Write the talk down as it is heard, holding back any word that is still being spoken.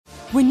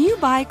When you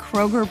buy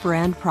Kroger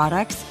brand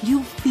products,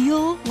 you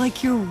feel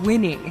like you're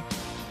winning.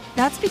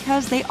 That's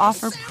because they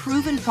offer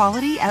proven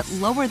quality at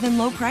lower than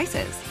low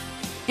prices.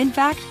 In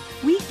fact,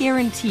 we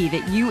guarantee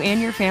that you and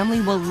your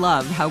family will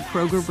love how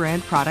Kroger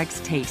brand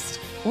products taste,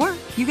 or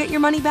you get your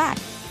money back.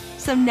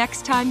 So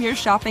next time you're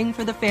shopping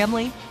for the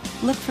family,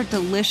 look for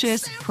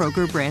delicious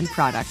Kroger brand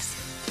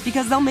products,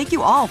 because they'll make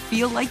you all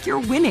feel like you're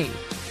winning.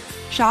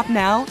 Shop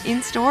now,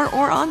 in-store,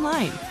 or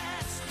online.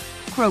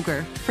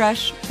 Kroger,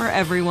 fresh for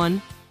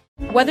everyone.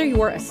 Whether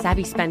you're a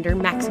savvy spender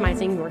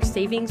maximizing your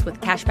savings with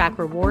cashback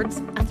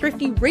rewards, a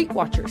thrifty rate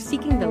watcher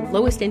seeking the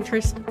lowest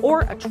interest,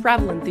 or a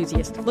travel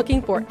enthusiast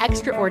looking for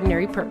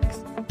extraordinary perks,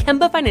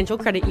 Kemba Financial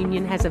Credit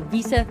Union has a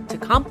visa to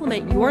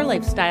complement your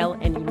lifestyle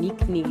and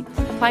unique needs.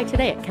 Apply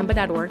today at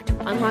Kemba.org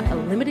to unlock a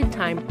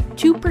limited-time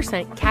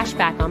 2% cash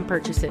back on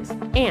purchases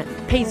and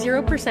pay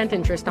 0%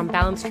 interest on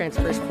balance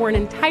transfers for an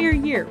entire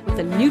year with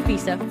a new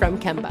visa from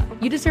Kemba.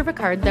 You deserve a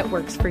card that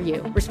works for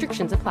you.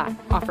 Restrictions apply.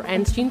 Offer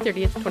ends June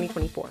 30th,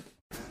 2024.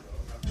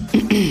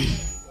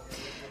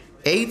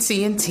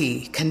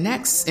 AT&T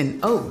connects an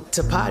ode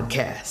to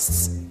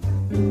podcasts.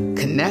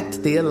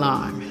 Connect the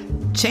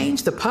alarm.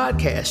 Change the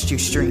podcast you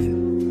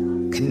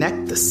stream.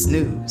 Connect the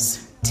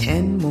snooze.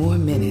 10 more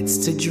minutes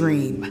to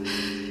dream.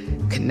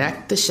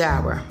 Connect the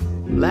shower.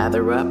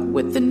 Lather up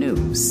with the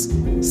news.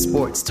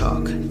 Sports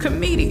talk,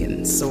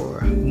 comedians,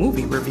 or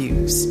movie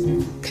reviews.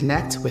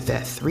 Connect with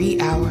that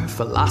 3-hour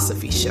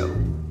philosophy show.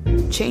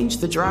 Change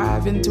the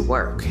drive into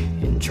work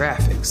in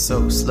traffic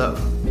so slow.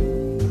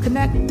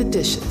 Connect the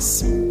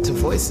dishes to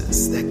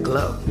voices that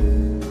glow.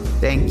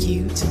 Thank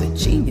you to the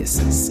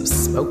geniuses of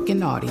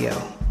spoken audio.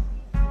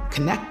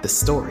 Connect the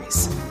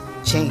stories.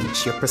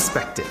 Change your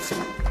perspective.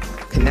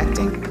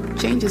 Connecting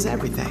changes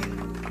everything.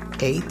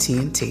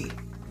 AT&T.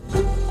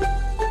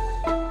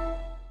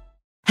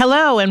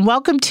 Hello, and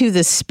welcome to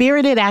the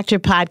Spirited Actor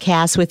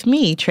Podcast with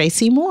me,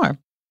 Tracy Moore.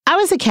 I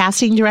was a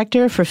casting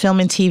director for film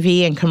and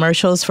TV and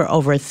commercials for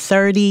over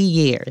 30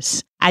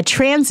 years. I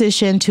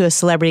transitioned to a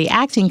celebrity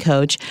acting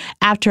coach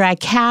after I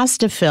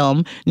cast a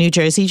film, New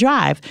Jersey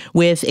Drive,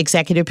 with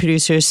executive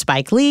producers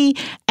Spike Lee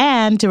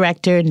and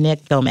director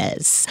Nick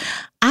Gomez.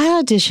 I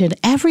auditioned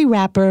every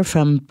rapper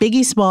from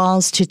Biggie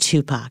Smalls to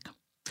Tupac.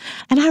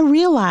 And I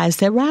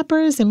realized that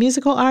rappers and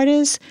musical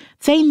artists,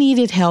 they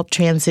needed help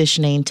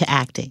transitioning to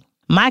acting.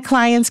 My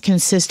clients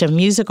consist of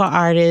musical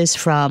artists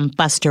from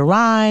Busta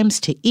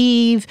Rhymes to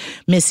Eve,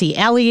 Missy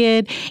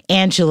Elliott,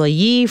 Angela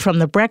Yee from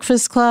The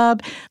Breakfast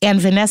Club, and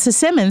Vanessa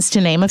Simmons,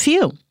 to name a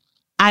few.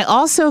 I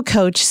also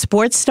coach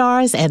sports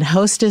stars and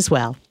host as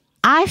well.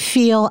 I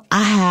feel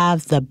I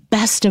have the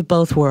best of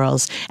both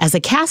worlds. As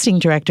a casting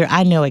director,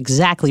 I know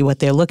exactly what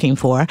they're looking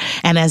for.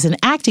 And as an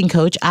acting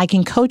coach, I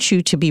can coach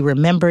you to be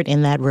remembered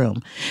in that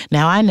room.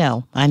 Now, I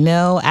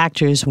know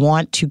actors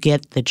want to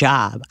get the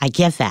job. I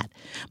get that.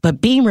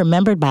 But being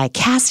remembered by a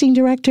casting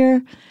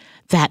director,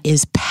 that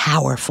is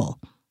powerful.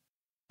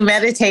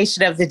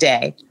 Meditation of the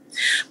day.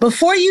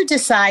 Before you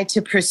decide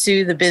to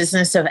pursue the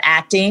business of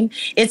acting,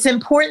 it's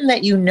important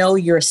that you know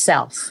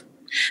yourself.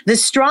 The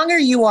stronger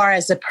you are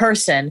as a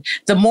person,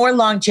 the more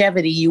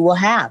longevity you will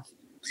have.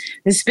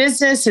 This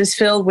business is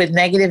filled with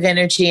negative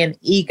energy and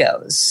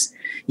egos.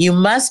 You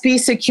must be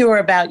secure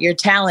about your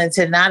talents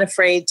and not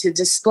afraid to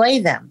display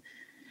them.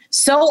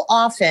 So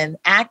often,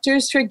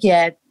 actors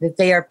forget that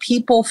they are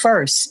people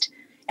first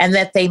and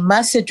that they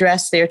must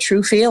address their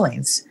true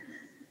feelings.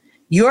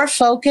 Your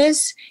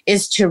focus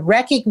is to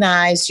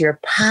recognize your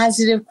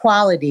positive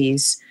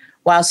qualities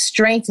while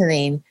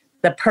strengthening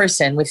the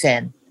person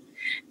within.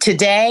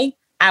 Today,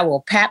 I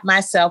will pat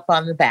myself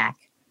on the back.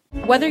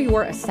 Whether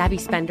you're a savvy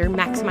spender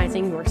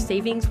maximizing your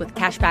savings with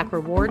cashback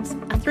rewards,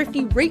 a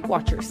thrifty rate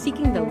watcher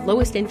seeking the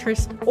lowest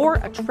interest, or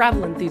a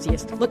travel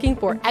enthusiast looking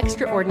for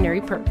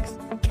extraordinary perks,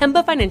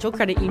 Kemba Financial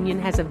Credit Union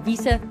has a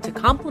visa to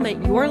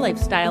complement your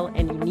lifestyle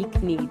and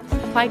unique needs.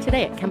 Apply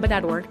today at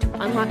Kemba.org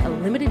to unlock a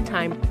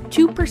limited-time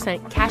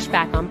 2% cash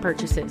back on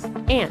purchases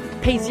and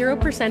pay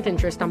 0%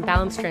 interest on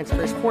balance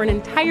transfers for an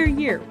entire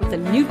year with a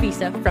new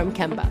visa from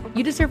Kemba.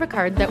 You deserve a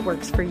card that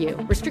works for you.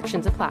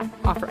 Restrictions apply.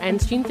 Offer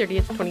ends June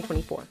 30th,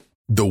 2024.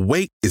 The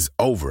wait is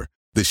over.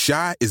 The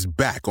Chi is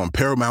back on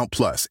Paramount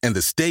Plus, and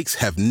the stakes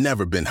have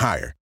never been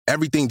higher.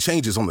 Everything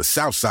changes on the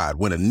South Side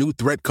when a new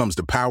threat comes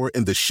to power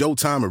in the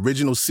Showtime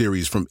original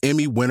series from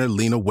Emmy winner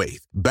Lena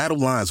Waithe. Battle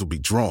lines will be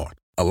drawn,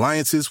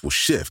 alliances will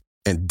shift,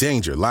 and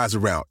danger lies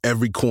around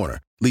every corner,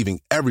 leaving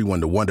everyone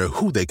to wonder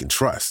who they can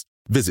trust.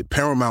 Visit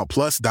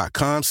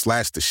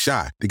ParamountPlus.com/The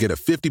Chi to get a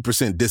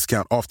 50%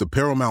 discount off the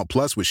Paramount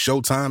Plus with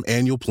Showtime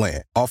annual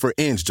plan. Offer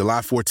ends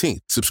July 14th.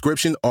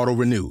 Subscription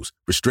auto-renews.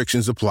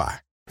 Restrictions apply.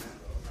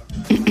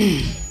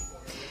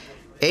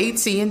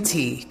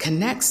 AT&T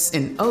connects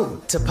an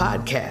ode to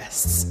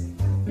podcasts.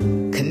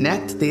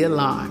 Connect the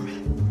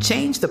alarm.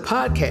 Change the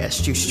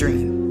podcast you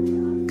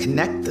stream.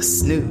 Connect the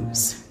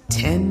snooze.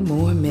 10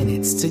 more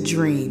minutes to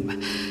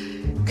dream.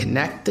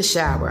 Connect the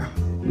shower.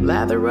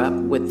 Lather up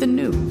with the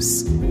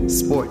news.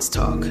 Sports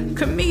talk,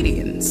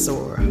 comedians,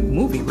 or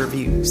movie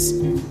reviews.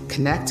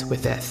 Connect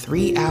with that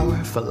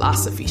 3-hour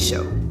philosophy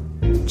show.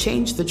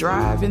 Change the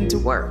drive into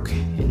work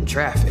in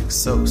traffic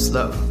so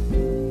slow.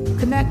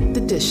 Connect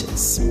the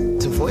dishes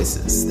to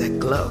voices that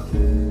glow.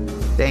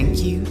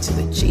 Thank you to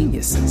the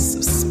geniuses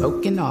of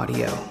spoken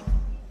audio.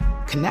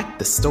 Connect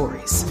the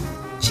stories.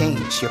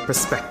 Change your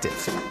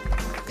perspective.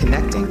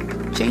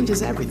 Connecting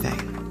changes everything.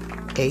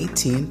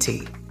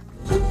 AT&T.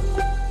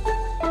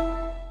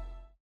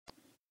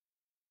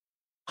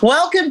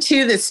 Welcome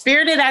to the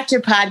Spirited Actor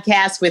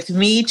Podcast with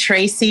me,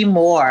 Tracy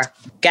Moore.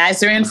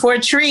 Guys are in for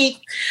a treat.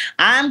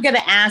 I'm going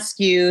to ask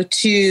you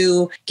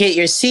to get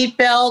your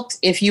seatbelt.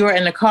 If you are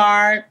in the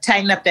car,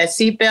 tighten up that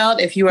seatbelt.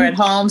 If you are at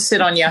home,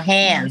 sit on your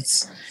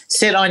hands.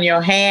 Sit on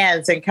your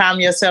hands and calm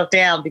yourself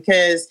down,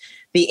 because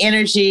the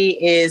energy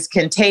is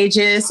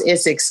contagious,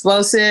 it's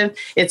explosive,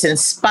 it's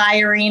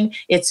inspiring,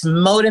 it's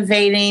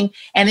motivating,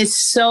 and it's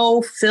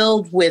so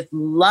filled with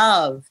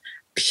love.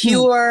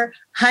 Pure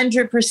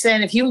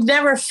 100%. If you've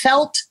never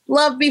felt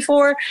love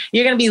before,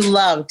 you're going to be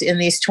loved in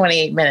these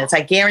 28 minutes.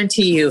 I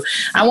guarantee you.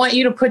 I want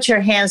you to put your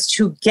hands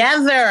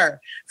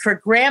together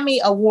for Grammy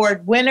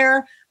Award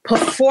winner,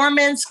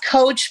 performance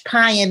coach,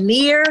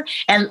 pioneer,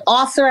 and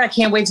author. I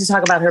can't wait to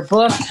talk about her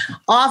book.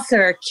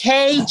 Author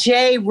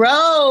KJ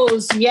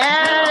Rose.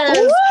 Yes.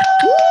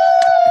 Woo!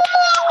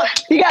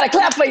 You got to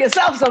clap for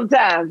yourself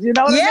sometimes. You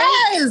know what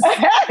I mean?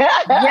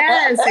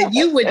 Yes, and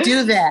you would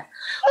do that.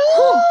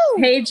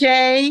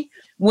 KJ,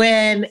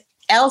 when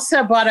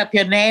Elsa brought up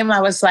your name,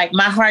 I was like,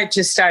 my heart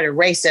just started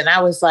racing.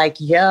 I was like,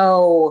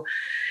 yo,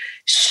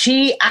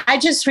 I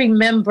just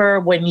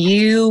remember when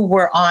you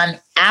were on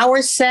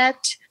our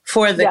set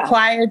for the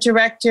choir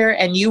director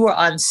and you were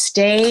on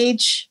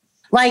stage,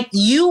 like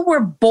you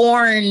were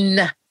born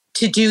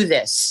to do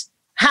this.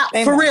 How,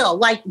 for real,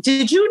 like,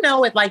 did you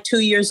know at like 2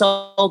 years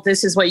old,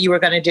 this is what you were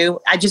going to do?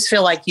 I just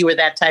feel like you were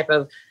that type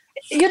of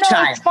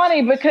child. It's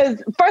funny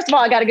because, first of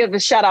all, I got to give a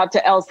shout out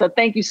to Elsa.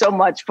 Thank you so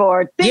much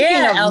for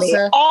thinking of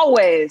Elsa. me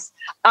always.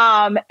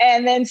 And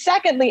then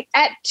secondly,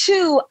 at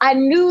 2, I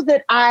knew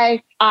that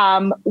I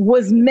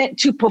was meant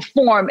to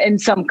perform in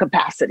some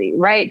capacity,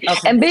 right?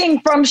 Okay. And being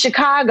from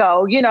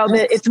Chicago,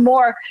 it's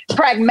more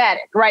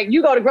pragmatic, right?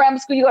 You go to grammar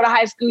school, you go to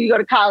high school, you go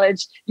to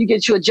college, you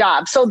get you a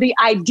job. So the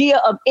idea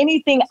of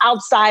anything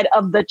outside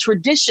of the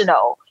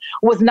traditional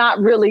was not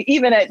really,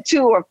 even at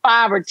 2 or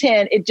 5 or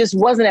 10, it just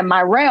wasn't in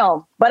my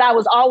realm. But I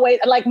was always,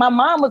 like, my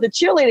mom was a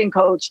cheerleading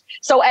coach.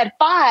 So at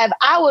 5,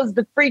 I was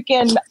the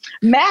freaking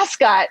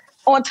mascot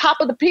on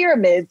top of the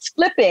pyramids,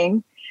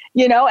 flipping,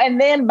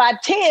 and then by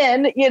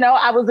 10,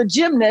 I was a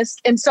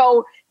gymnast. And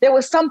so there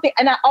was something,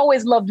 and I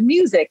always loved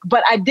music,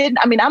 but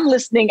I'm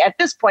listening at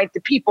this point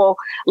to people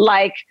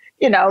like,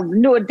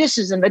 New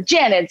Editions and the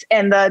Janets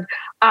and the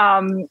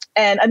and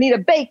Anita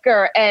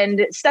Baker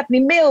and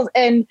Stephanie Mills.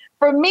 And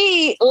for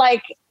me,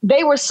 like,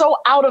 they were so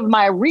out of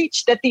my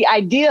reach that the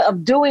idea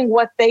of doing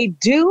what they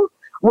do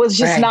was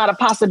just not a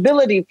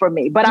possibility for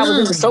me. But I was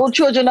in the Soul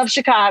Children of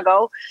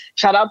Chicago.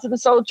 Shout out to the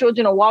Soul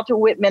Children and Walter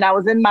Whitman. I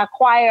was in my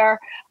choir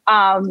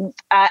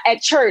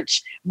at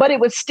church, but it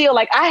was still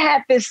like I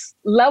had this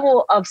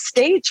level of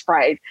stage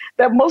fright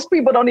that most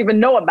people don't even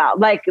know about.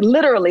 Like,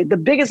 literally the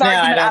biggest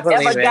argument I've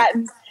ever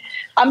gotten.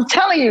 I'm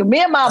telling you,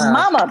 me and my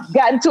mama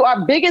got into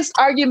our biggest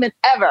argument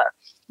ever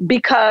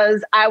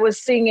because I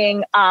was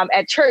singing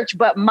at church,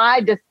 but my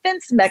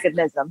defense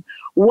mechanism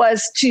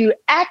was to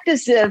act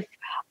as if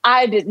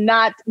I did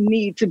not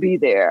need to be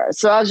there.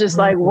 So I was just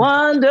like,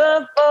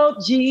 wonderful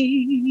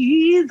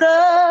Jesus.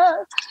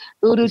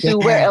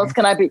 Where else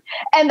can I be?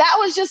 And that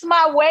was just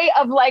my way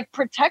of like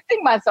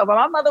protecting myself. And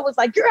my mother was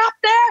like, you're up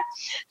there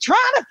trying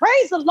to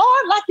praise the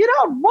Lord like you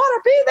don't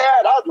want to be there.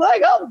 And I was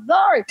like, oh,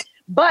 sorry.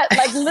 But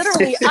like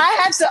literally,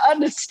 I had to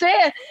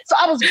understand. So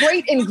I was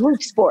great in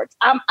group sports.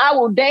 I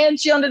will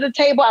dance you under the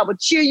table. I would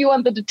cheer you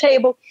under the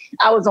table.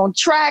 I was on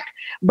track.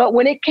 But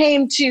when it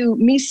came to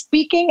me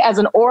speaking as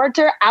an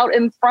orator out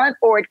in front,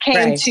 or it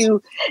came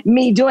to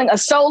me doing a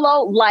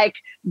solo, like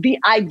the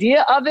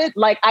idea of it,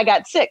 like I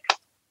got sick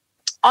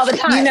all the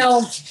time.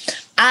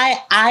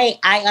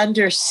 I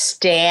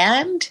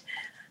understand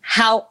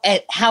how.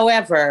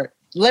 However,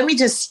 let me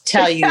just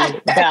tell you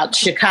about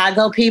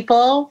Chicago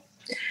people.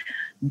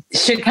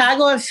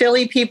 Chicago and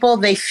Philly people,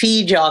 they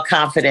feed y'all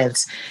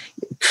confidence.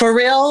 For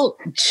real,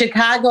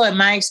 Chicago, in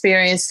my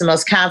experience, the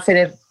most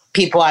confident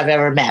people I've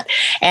ever met.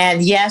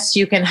 And yes,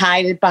 you can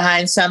hide it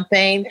behind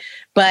something,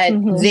 but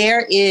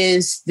there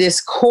is this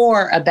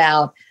core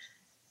about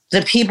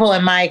the people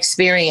in my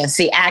experience,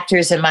 the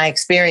actors in my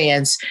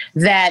experience,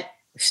 that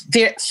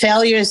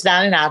failure is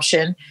not an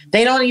option.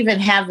 They don't even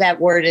have that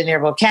word in their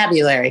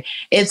vocabulary.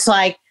 It's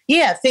like,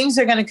 yeah, things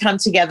are going to come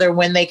together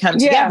when they come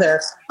together.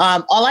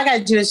 All I got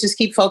to do is just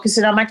keep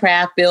focusing on my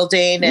craft,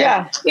 building,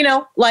 and,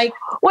 like,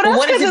 well,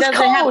 that's because it's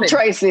cold,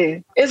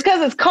 Tracy. It's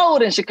because it's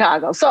cold in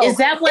Chicago. So is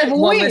that what,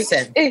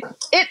 listen. It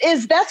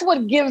is, that's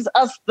what gives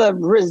us the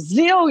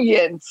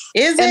resilience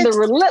and the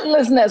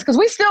relentlessness, because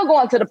we still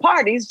going to the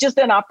parties, just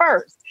in our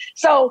first.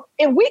 So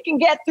if we can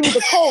get through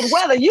the cold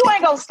weather, you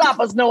ain't going to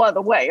stop us no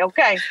other way,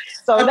 okay?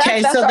 So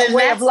that's our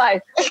way of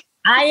life.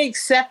 I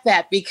accept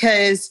that,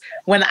 because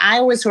when I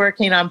was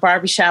working on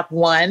Barbershop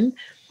One,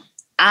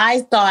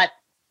 I thought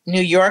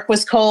New York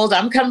was cold.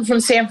 I'm coming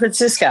from San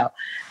Francisco.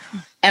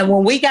 And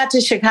when we got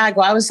to Chicago,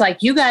 I was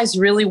like, you guys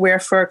really wear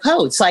fur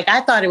coats. Like,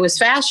 I thought it was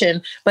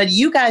fashion, but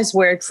you guys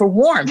wear it for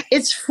warmth.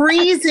 It's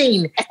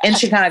freezing in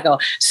Chicago.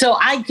 So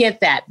I get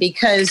that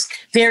because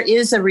there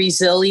is a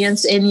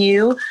resilience in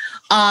you.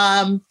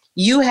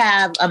 You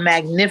have a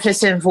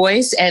magnificent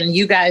voice, and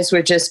you guys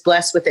were just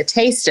blessed with a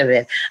taste of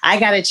it. I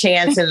got a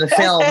chance in the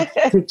film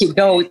to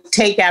go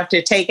take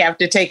after take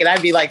after take, and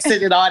I'd be like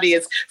sitting in the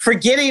audience,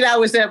 forgetting I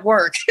was at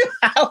work.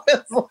 I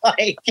was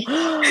like,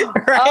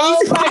 right?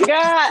 Oh my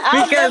God,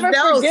 I'll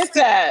never forget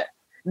that.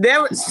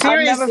 Seriously,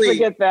 I'll never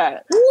forget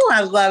that. Ooh,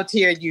 I loved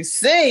hearing you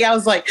sing. I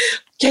was like,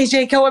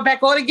 KJ, going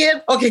back on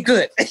again? Okay,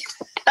 good.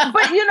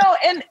 But, you know,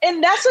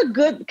 and that's a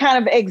good kind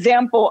of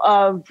example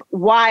of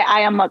why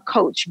I am a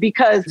coach,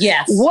 because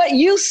what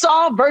you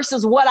saw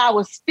versus what I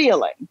was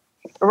feeling,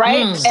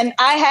 right? And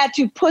I had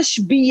to push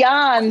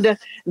beyond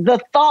the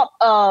thought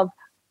of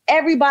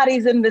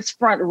everybody's in this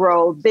front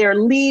row. They're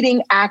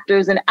leading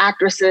actors and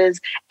actresses,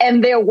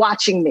 and they're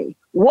watching me.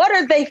 What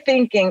are they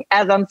thinking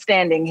as I'm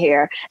standing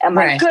here? Am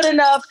I good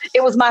enough?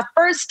 It was my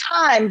first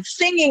time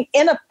singing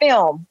in a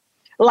film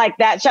like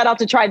that. Shout out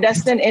to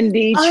Tridestin,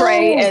 Indy,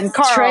 Trey, and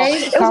Carl.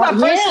 It was my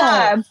first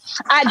time.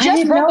 I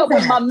just broke up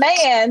with my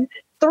man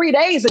 3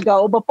 days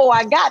ago before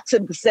I got to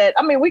the set.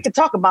 I mean, we could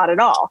talk about it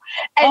all.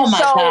 And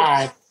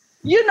God.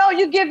 You know,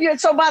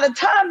 so by the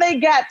time they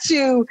got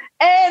to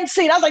end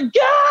scene, I was like,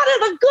 God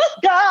is a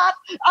good God.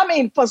 I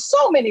mean, for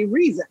so many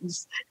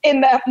reasons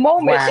in that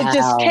moment, it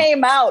just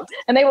came out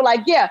and they were like,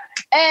 yeah.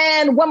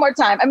 And one more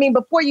time. I mean,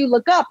 before you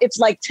look up, it's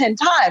like 10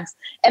 times.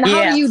 And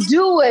how do you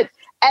do it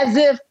as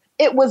if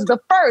it was the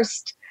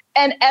first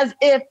and as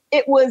if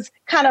it was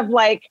kind of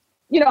like,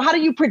 you know, how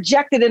do you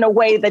project it in a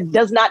way that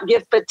does not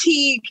give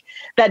fatigue,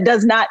 that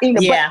does not, you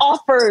know, but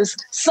offers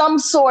some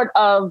sort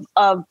of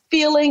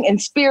feeling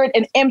and spirit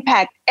and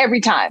impact every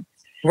time.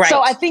 Right.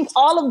 So I think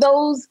all of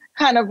those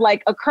kind of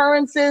like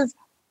occurrences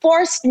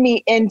forced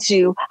me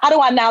into how do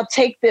I now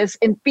take this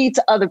and feed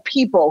to other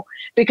people?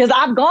 Because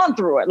I've gone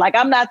through it. Like,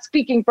 I'm not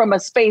speaking from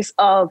a space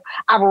of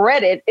I've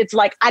read it. It's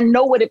like I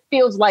know what it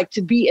feels like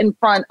to be in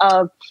front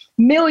of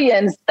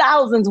millions,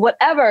 thousands,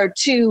 whatever,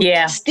 to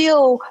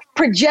still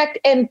project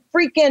and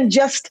freaking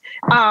just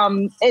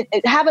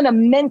have an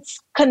immense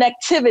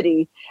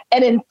connectivity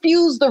and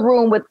infuse the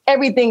room with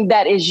everything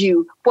that is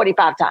you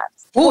 45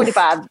 times,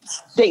 45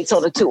 dates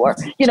on a tour.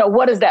 You know,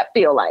 what does that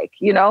feel like,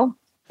 you know?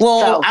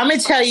 Well, I'm going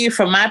to tell you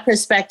from my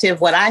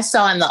perspective, what I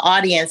saw in the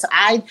audience,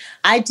 I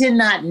did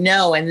not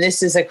know, and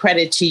this is a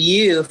credit to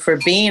you for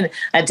being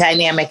a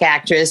dynamic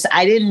actress.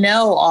 I didn't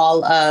know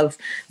all of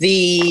the,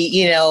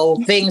 you know,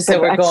 things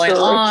that were going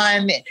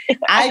on.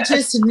 I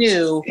just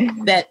knew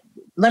that,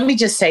 let me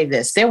just say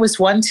this. There was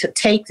one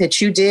take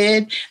that you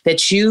did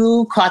that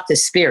you caught the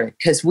spirit,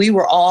 because we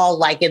were all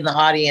like in the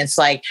audience,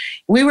 like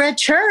we were at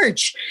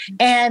church.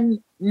 And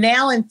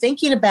now in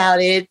thinking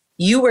about it,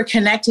 you were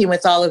connecting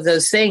with all of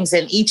those things.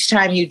 And each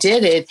time you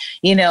did it,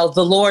 you know,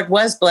 the Lord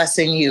was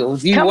blessing you.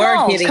 You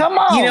were getting,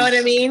 you know what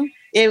I mean?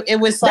 It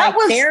was like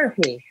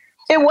therapy.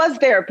 It was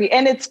therapy.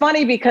 And it's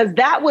funny because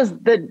that was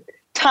the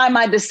time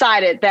I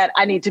decided that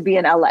I need to be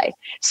in LA.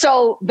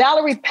 So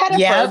Valerie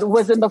Pettiford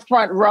was in the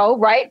front row,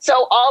 right?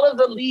 So all of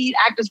the lead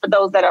actors, for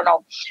those that don't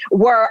know,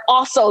 were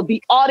also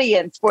the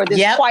audience for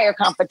this choir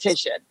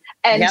competition.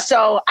 And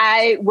so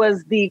I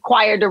was the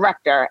choir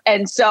director.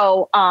 And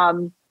so,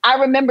 I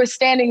remember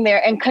standing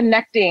there and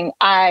connecting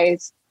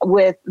eyes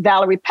with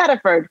Valerie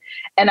Pettiford.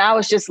 And I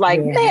was just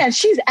like, man,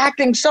 she's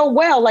acting so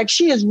well. Like,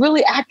 she is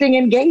really acting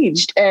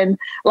engaged. And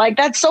like,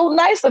 that's so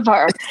nice of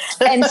her.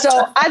 And so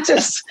I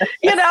just,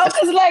 you know,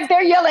 because like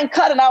they're yelling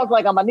cut. And I was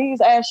like, on my knees,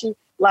 ashy.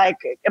 Like,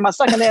 am I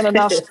sucking in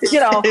enough? You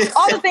know,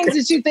 all the things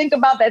that you think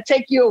about that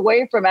take you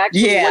away from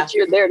actually what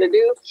you're there to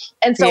do.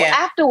 And so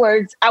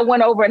afterwards, I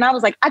went over and I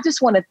was like, I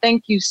just want to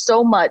thank you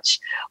so much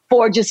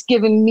for just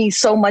giving me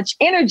so much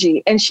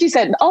energy. And she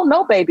said, oh,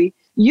 no, baby,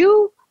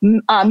 you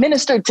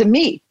ministered to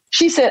me.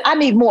 She said, I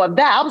need more of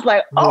that. I was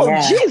like, oh,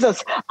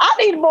 Jesus, I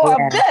need more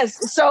of this.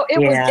 So it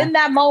was in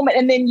that moment.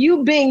 And then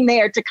you being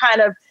there to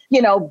kind of,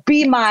 you know,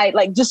 be my,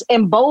 like, just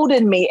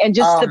embolden me. And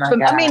just,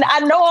 I mean, I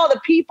know all the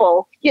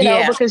people, you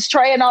know, because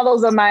Trey and all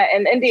those are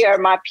and India are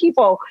my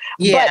people.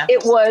 But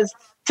it was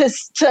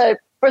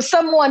for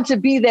someone to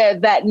be there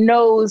that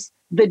knows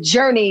the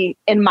journey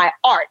in my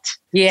art.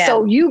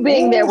 So you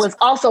being there was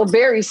also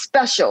very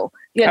special.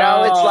 You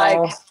know, it's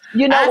like,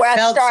 you know, where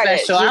I started.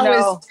 Special. You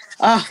know?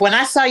 When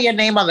I saw your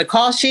name on the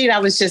call sheet, I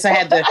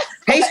had to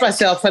pace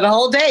myself for the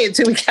whole day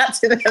until we got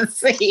to that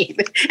scene.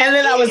 And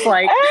then I was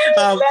like,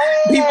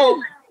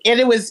 people. And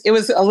it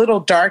was a little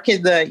dark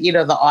in the, you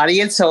know, the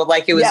audience. So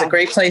like, it was a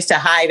great place to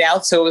hide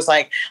out. So it was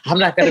like, I'm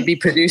not going to be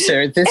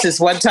producer. This is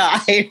one time,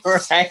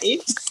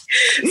 right?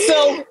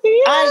 So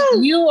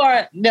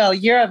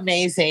you're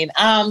amazing.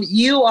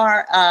 You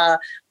are a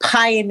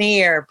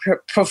pioneer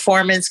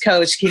performance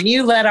coach. Can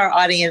you let our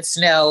audience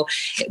know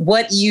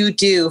what you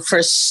do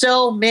for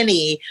so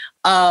many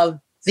of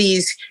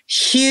these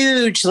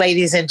huge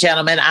ladies and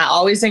gentlemen, I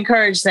always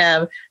encourage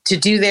them to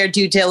do their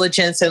due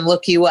diligence and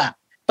look you up.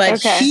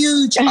 But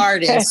huge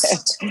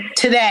artists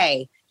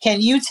today,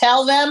 can you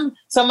tell them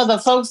some of the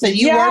folks that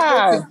you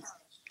work with?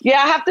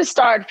 Yeah, I have to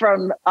start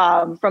from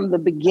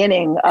the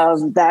beginning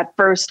of that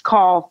first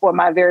call for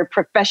my very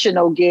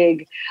professional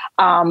gig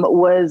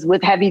was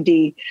with Heavy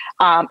D.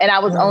 And I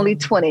was only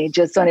 20,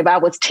 just so anybody. I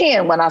was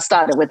 10 when I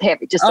started with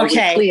Heavy, just so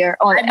we're clear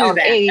on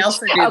age.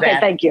 Okay,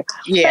 thank you.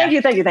 Yeah.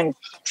 Thank you.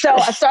 So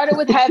I started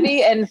with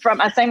Heavy, and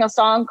I sang a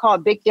song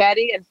called Big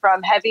Daddy, and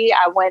from Heavy,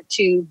 I went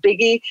to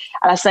Biggie,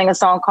 and I sang a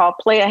song called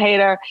Player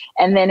Hater,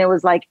 and then it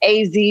was like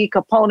AZ,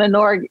 Capone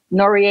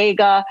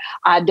Noriega,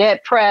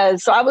 Dead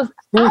Prez. So I was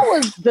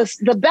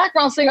the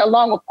background singer,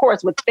 along, of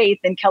course, with Faith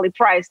and Kelly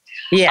Price.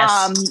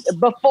 Yes.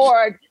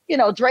 Before,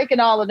 Drake and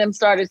all of them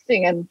started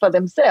singing for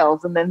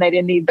themselves, and then they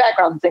didn't need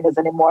background singers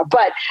anymore.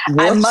 But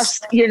I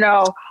must,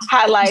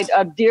 highlight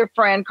a dear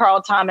friend,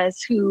 Carl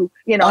Thomas, who,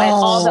 at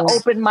all the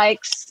open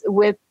mics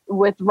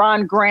with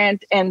Ron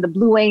Grant and the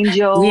Blue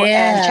Angel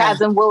and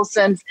Chaz and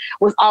Wilson's,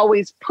 was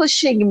always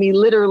pushing me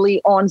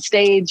literally on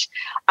stage.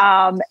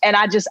 And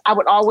I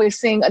would always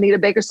sing Anita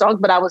Baker songs,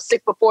 but I was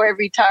sick before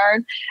every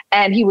turn,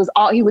 and he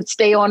would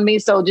stay on me.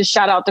 So just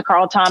shout out to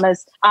Carl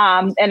Thomas.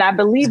 And I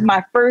believe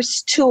my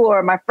first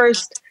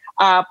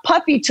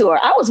Puffy tour,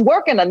 I was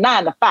working a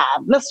 9 to 5.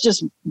 Let's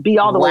just be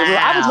all the way real.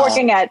 I was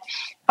working at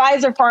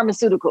Pfizer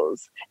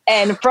Pharmaceuticals,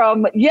 and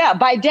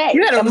by day.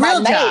 You had a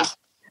real job.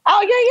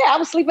 Oh, yeah. I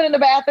was sleeping in the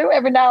bathroom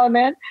every now and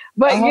then.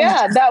 But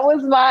that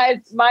was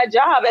my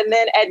job. And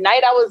then at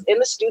night I was in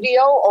the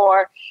studio,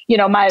 or,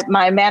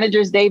 my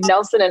managers, Dave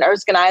Nelson and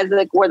Erskine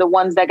Isaac, were the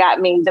ones that got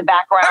me the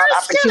background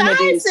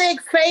opportunities. Erskine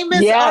Isaac,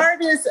 famous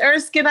artist,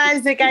 Erskine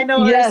Isaac. I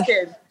know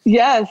Erskine.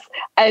 Yes.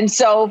 And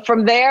so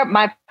from there,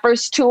 my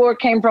first tour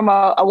came from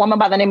a woman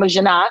by the name of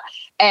Jana,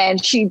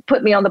 and she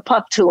put me on the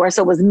Puff tour.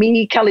 So it was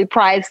me, Kelly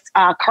Price,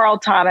 Carl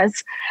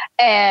Thomas.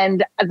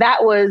 And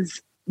that was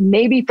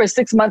maybe for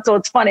 6 months. So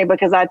it's funny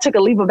because I took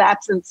a leave of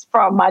absence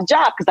from my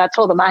job because I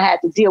told them I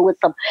had to deal with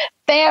some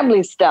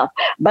family stuff,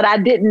 but I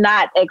did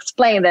not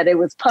explain that it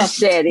was Puff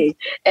Daddy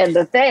and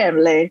the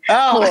family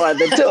for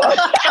the tour.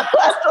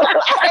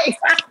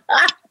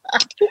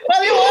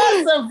 Well, it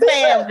was some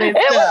family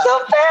stuff. It was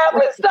some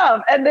family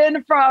stuff. And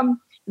then from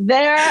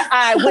there,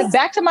 I went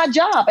back to my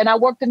job, and I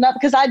worked another,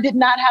 because I did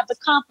not have the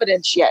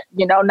confidence yet,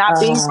 not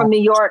being from New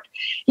York.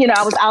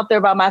 I was out there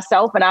by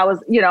myself, and I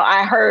was,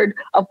 I heard,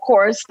 of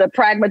course, the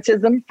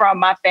pragmatism from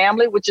my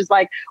family, which is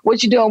like,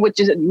 what you doing with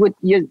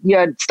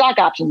your stock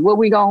options? What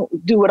we going to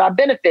do with our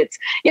benefits?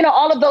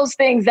 All of those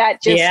things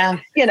that just,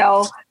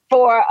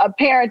 for a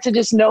parent to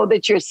just know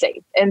that you're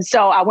safe. And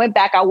so I went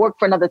back, I worked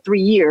for another 3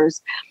 years.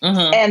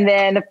 Mm-hmm. And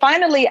then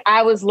finally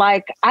I was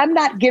like, I'm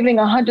not giving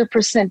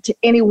 100% to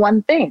any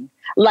one thing.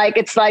 Like,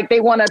 it's like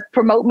they want to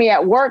promote me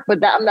at work,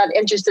 but I'm not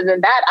interested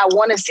in that. I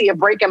want to see a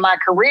break in my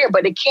career,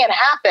 but it can't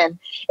happen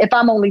if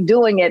I'm only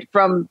doing it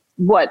from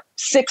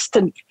 6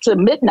 to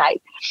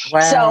midnight. Wow.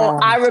 So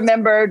I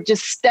remember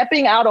just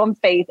stepping out on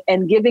faith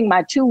and giving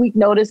my 2-week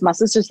notice. My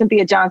sister,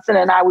 Cynthia Johnson,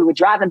 and we were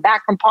driving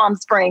back from Palm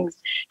Springs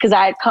because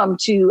I had come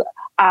to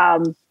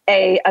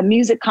a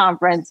music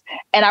conference,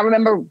 and I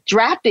remember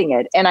drafting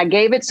it, and I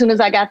gave it as soon as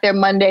I got there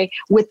Monday.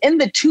 Within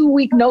the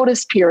 2-week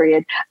notice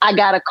period, I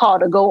got a call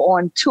to go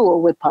on tour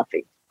with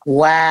Puffy.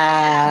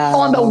 Wow.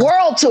 On the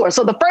world tour.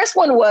 So the first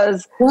one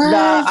was it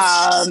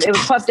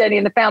was Puff Daddy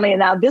and the family, and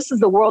now this is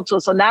the world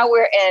tour. So now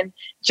we're in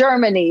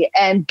Germany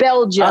and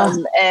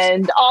Belgium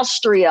and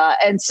Austria.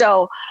 And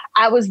so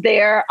I was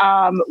there.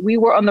 We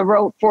were on the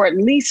road for at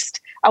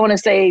least, I want to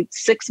say,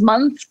 6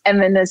 months.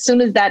 And then as soon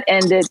as that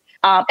ended,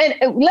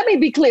 and let me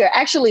be clear,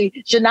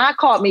 actually, Jana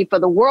called me for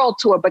the world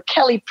tour, but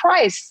Kelly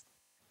Price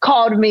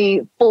called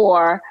me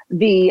for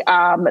the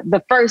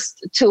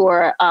first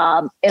tour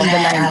in the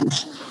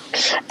 90s.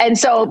 And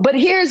so, but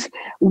here's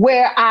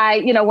where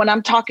when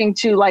I'm talking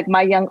to like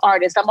my young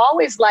artists, I'm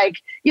always like,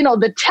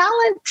 the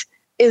talent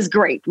is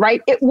great,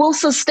 right? It will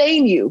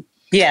sustain you.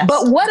 Yes.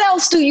 But what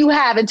else do you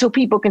have until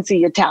people can see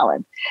your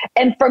talent?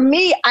 And for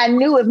me, I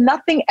knew if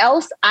nothing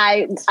else,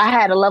 I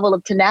had a level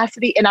of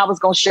tenacity, and I was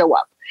going to show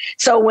up.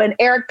 So when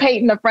Eric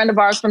Payton, a friend of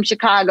ours from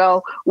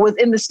Chicago, was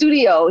in the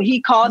studio, he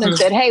called and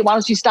said, "Hey, why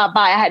don't you stop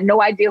by?" I had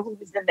no idea who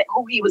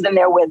he was in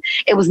there with.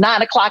 It was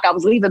 9 o'clock. I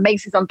was leaving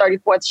Macy's on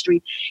 34th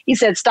Street. He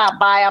said, "Stop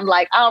by." I'm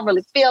like, I don't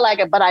really feel like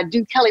it, but I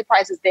do. Kelly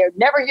Price is there.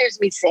 Never hears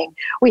me sing.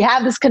 We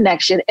have this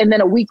connection. And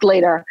then a week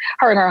later,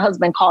 her and her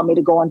husband called me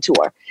to go on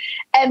tour.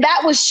 And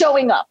that was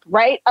showing up,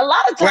 right? A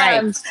lot of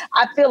times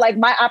I feel like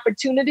my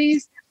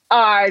opportunities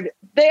are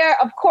there.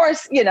 Of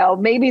course,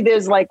 maybe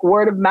there's like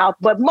word of mouth,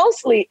 but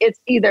mostly it's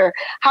either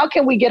how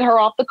can we get her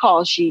off the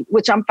call sheet,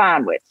 which I'm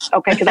fine with,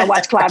 okay, because I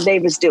watch Clive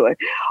Davis do it.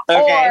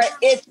 Okay. Or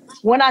it's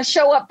when I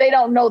show up, they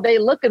don't know they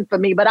looking for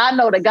me, but I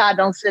know that God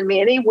don't send me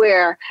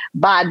anywhere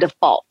by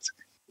default.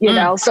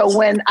 So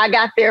when I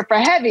got there for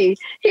Heavy,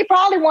 he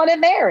probably wanted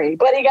Mary,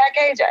 but he got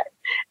KJ.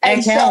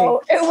 And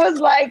so it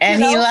was like,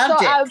 and he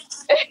loved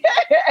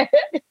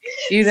it.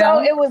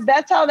 So it was,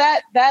 that's how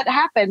that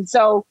happened.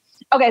 So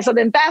okay, so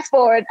then fast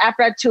forward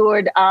after I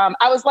toured,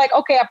 I was like,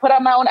 okay, I put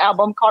out my own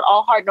album called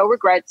All Heart, No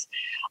Regrets.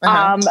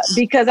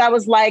 Because I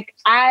was like,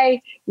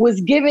 I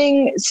was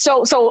giving,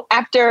 so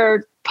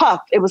after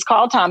Puff, it was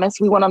Carl Thomas.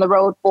 We went on the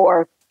road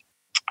for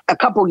a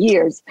couple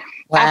years.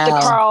 Wow. After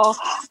Carl,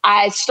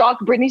 I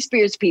stalked Britney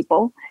Spears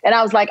people. And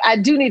I was like, I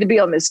do need to be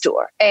on this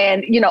tour.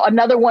 And, you know,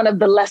 another one of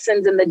the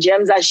lessons and the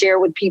gems I share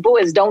with people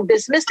is don't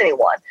dismiss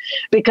anyone.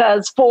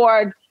 Because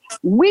for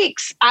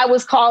weeks, I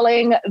was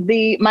calling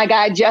my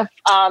guy, Jeff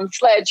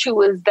Sledge, who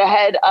was the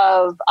head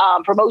of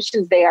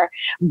promotions there.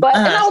 But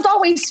and I was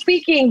always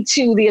speaking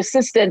to the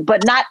assistant,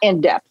 but not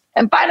in depth.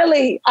 And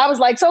finally, I was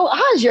like, so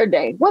how's your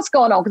day? What's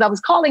going on? Because I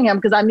was calling him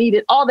because I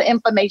needed all the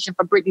information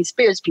for Britney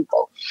Spears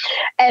people.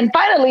 And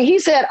finally, he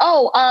said,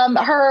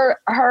 her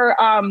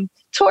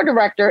tour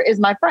director is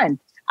my friend.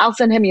 I'll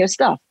send him your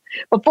stuff.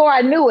 Before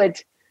I knew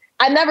it,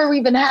 I never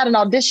even had an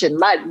audition.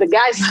 The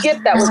guy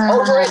skipped that was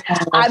over it.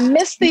 I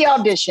missed the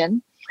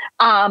audition.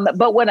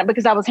 But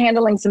because I was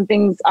handling some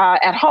things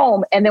at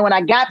home. And then when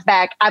I got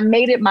back, I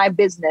made it my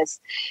business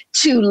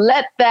to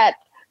let that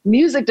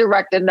music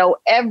director know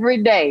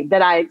every day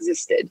that I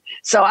existed.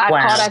 So I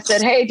called, I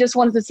said, hey, just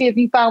wanted to see if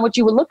you found what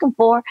you were looking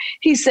for.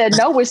 He said,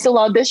 no, we're still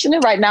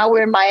auditioning. Right now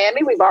we're in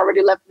Miami. We've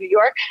already left New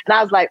York. And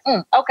I was like,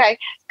 okay.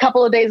 A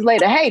couple of days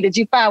later, hey, did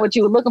you find what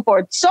you were looking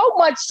for? So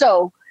much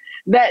so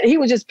that he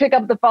would just pick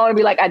up the phone and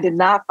be like, I did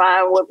not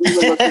find what we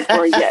were looking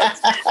for yet.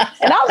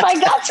 And I was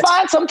like, that's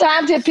fine.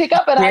 Sometimes he'd pick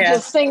up and I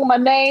just sing my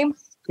name.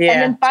 Yeah.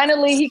 And then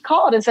finally he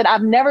called and said,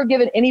 I've never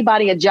given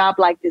anybody a job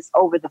like this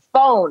over the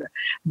phone,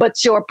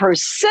 but your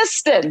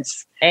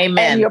persistence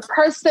and your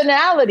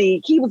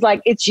personality, he was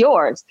like, it's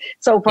yours.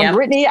 So from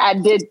Britney, I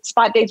did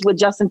spot dates with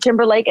Justin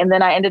Timberlake. And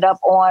then I ended up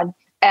on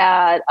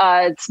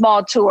a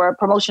small tour,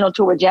 promotional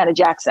tour with Janet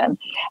Jackson.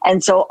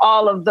 And so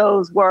all of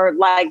those were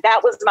like,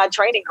 that was my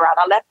training ground.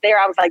 I left there.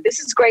 I was like, this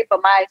is great,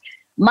 but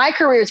my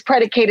career is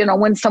predicated on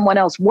when someone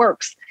else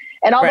works.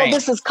 And although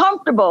this is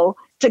comfortable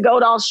to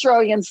go to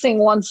Australia and sing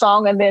one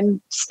song and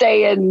then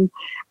stay in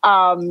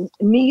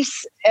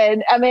Nice.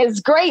 And I mean, it's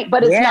great,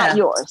 but it's not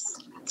yours.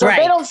 So if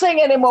they don't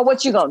sing anymore,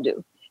 what you gonna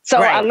do? So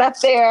I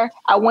left there.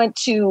 I went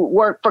to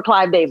work for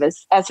Clive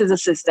Davis as his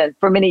assistant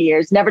for many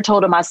years. Never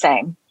told him I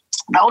sang.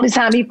 The only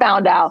time he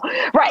found out,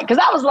 because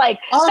I was like,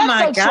 oh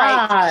my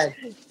God.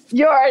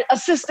 Your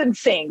assistant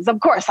sings. Of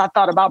course, I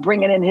thought about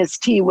bringing in his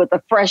tea with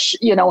a fresh,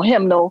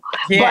 hymnal.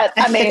 Yeah.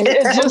 But I mean,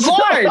 it's just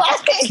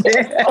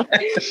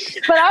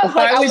But I was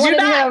like, I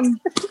wanted him.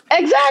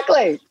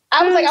 Exactly.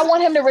 I was like, I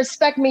want him to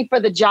respect me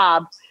for the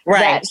job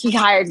that he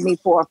hired me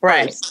for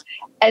first.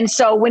 And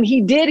so when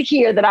he did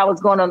hear that I was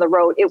going on the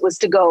road, it was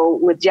to go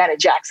with Janet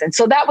Jackson.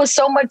 So that was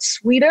so much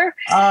sweeter.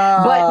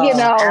 But,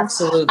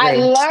 absolutely. I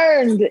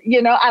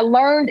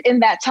learned in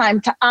that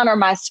time to honor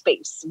my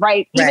space,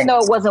 right? Even though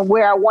it wasn't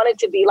where I wanted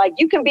to be. Like,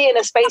 you can be in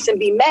a space and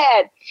be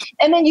mad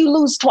and then you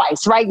lose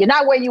twice, right? You're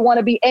not where you want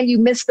to be and you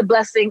miss the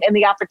blessing and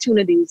the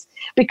opportunities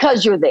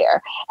because you're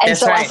there. And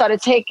I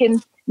started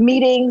taking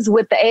meetings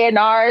with the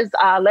A&Rs,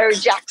 Larry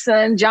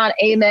Jackson, John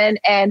Amen,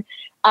 and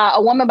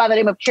a woman by the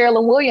name of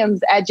Carolyn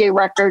Williams at J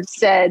Records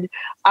said,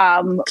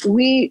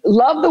 we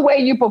love the way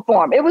you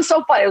perform. It was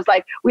so funny. It was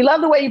like, we love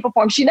the way you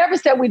perform. She never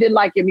said we didn't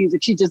like your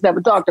music. She just never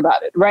talked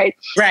about it. Right.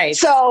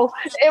 So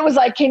it was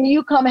like, can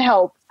you come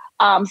help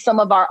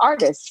some of our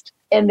artists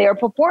in their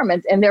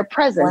performance and their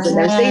presence and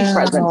their stage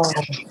presence?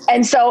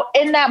 And so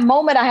in that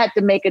moment, I had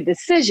to make a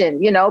decision,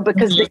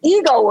 because the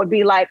ego would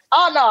be like,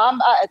 oh no,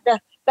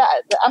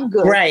 I'm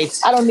good. Right.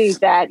 I don't need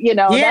that.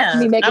 That's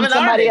me making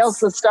somebody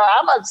else a star.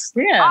 I'm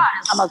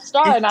a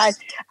star. And I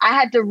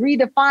had to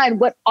redefine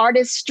what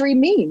artistry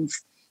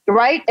means.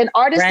 Right. An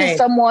artist is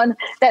someone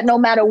that no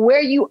matter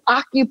where you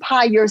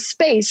occupy your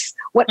space,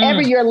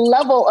 whatever your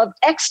level of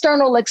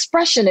external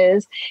expression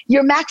is,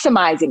 you're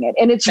maximizing it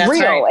and it's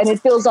real and it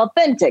feels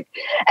authentic.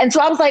 And so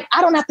I was like, I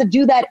don't have to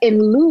do that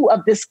in lieu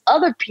of this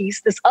other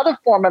piece, this other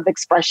form of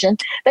expression.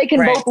 They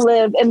can both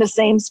live in the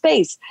same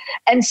space.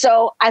 And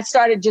so I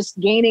started just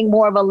gaining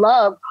more of a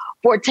love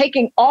for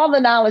taking all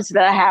the knowledge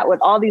that I had with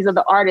all these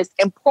other artists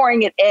and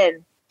pouring it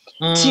in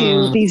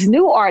to these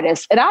new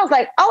artists. And I was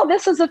like, oh,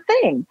 this is a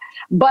thing.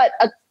 But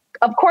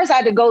of course, I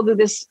had to go through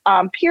this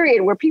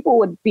period where people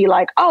would be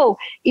like, oh,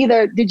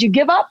 either did you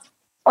give up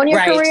on your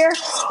career?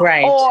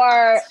 Right.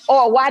 Or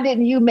why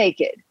didn't you make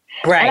it?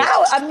 Right. And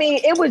I mean,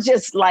 it was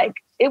just like,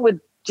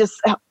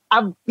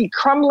 I'd be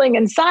crumbling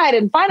inside.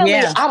 And finally,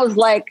 I was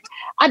like,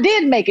 I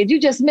did make it. You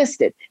just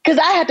missed it. Because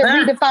I had to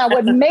redefine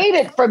what made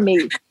it for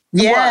me.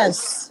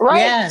 Yes. Right.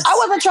 Yes. I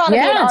wasn't trying to be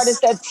an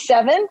artist at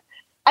 7.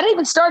 I didn't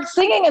even start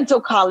singing until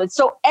college.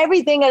 So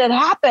everything that had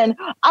happened,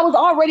 I was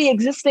already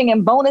existing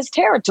in bonus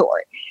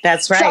territory.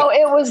 That's right. So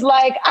it was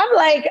like,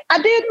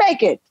 I did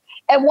make it.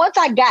 And once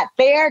I got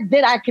there,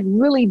 then I could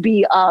really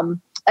be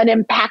an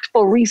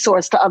impactful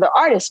resource to other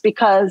artists.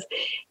 Because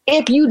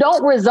if you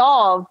don't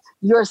resolve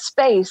your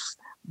space,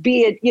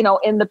 be it,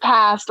 in the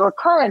past or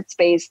current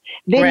space,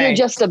 then you're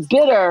just a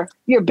bitter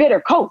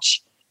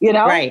coach,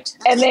 Right.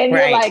 And then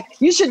you're like,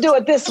 you should do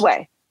it this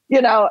way.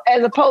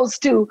 As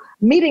opposed to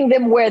meeting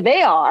them where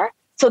they are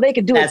so they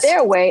could do it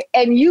their way,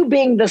 and you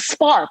being the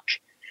spark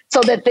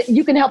so that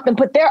you can help them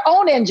put their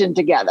own engine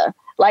together.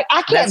 Like,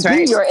 I can't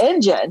be your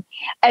engine.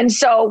 And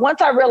so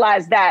once I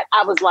realized that,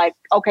 I was like,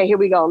 okay, here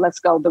we go. Let's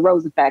go. The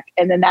Rose Effect.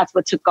 And then that's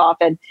what took off.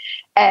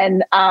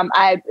 And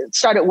I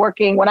started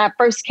working. When I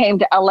first came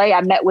to LA,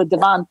 I met with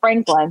Devon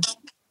Franklin.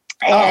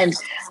 And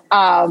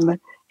I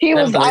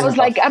was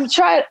like, I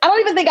don't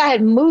even think I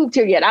had moved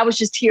here yet. I was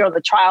just here on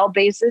the trial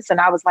basis. And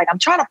I was like, I'm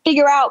trying to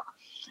figure out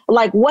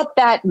like what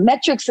that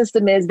metric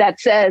system is that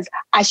says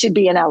I should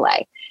be in LA.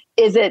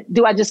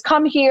 Do I just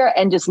come here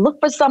and just look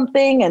for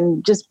something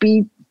and just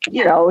be,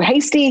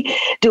 hasty?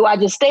 Do I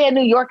just stay in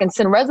New York and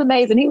send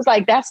resumes? And he was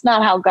like, that's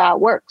not how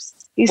God works.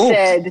 He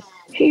said,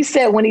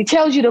 when he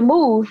tells you to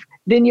move,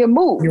 then you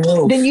move.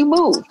 Then you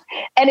move.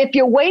 And if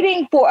you're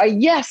waiting for a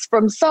yes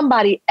from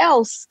somebody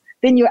else,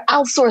 then you're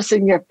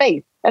outsourcing your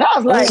faith. And I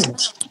was like,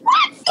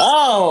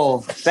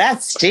 oh,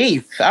 that's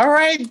deep. All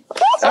right,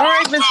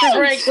 Mr.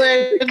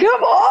 Franklin.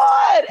 Come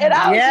on. And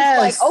I was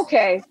just like,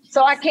 okay.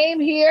 So I came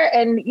here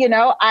and,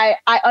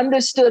 I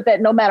understood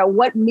that no matter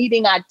what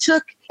meeting I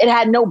took, it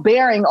had no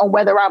bearing on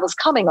whether I was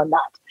coming or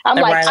not. I'm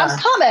like, I'm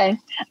coming.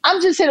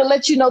 I'm just here to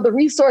let you know the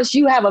resource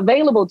you have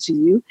available to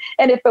you.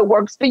 And if it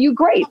works for you,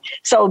 great.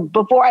 So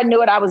before I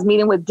knew it, I was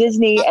meeting with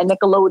Disney and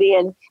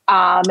Nickelodeon.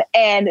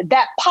 And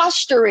that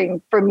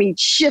posturing for me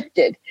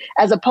shifted,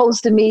 as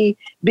opposed to me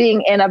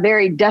being in a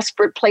very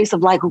desperate place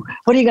of like, what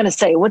are you going to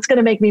say? What's going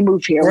to make me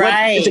move here?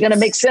 Is it going to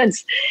make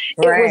sense?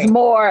 It was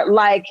more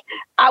like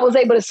I was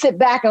able to sit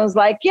back and was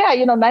like, yeah,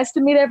 nice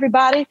to meet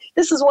everybody.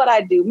 This is what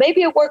I do.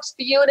 Maybe it works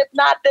for you. And if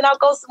not, then I'll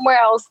go somewhere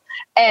else.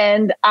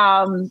 And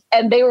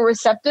they were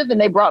receptive and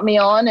they brought me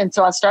on. And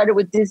so I started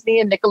with Disney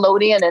and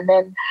Nickelodeon, and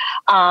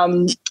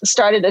then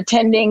started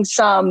attending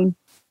some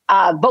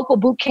vocal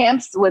boot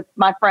camps with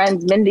my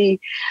friends,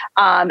 Mindy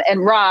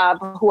and Rob,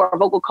 who are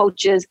vocal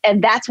coaches.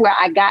 And that's where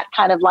I got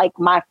kind of like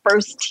my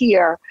first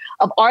tier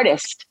of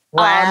artists.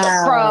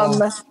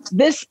 From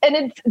this, and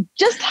it's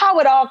just how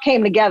it all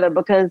came together,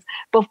 because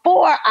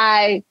before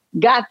I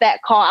got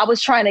that call, I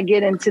was trying to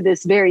get into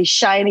this very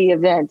shiny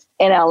event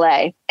in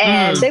LA,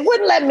 and they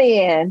wouldn't let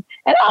me in.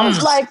 And I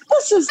was like,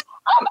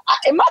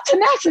 my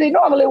tenacity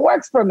normally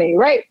works for me,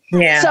 right?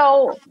 Yeah.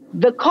 So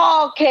the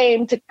call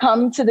came to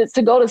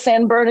go to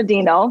San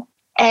Bernardino.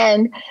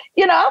 And,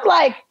 I'm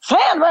like,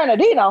 San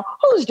Bernardino,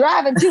 who's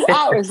driving 2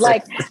 hours?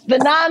 Like the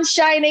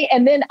non-shiny.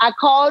 And then I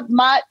called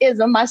my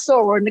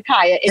soror,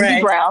 Nakaya,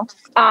 Indy Brown,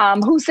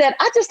 who said,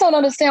 I just don't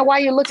understand why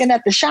you're looking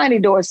at the shiny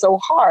door so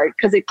hard,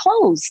 because it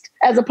closed,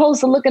 as opposed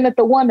to looking at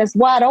the one that's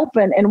wide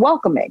open and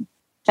welcoming.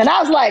 And I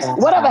was like,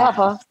 whatever,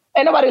 heifer.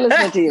 Ain't nobody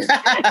listening to you.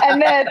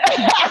 And then,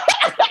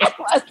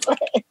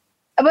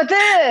 but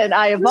then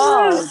I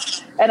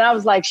evolved and I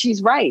was like,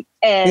 she's right.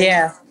 And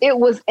it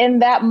was in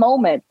that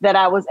moment that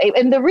I was able,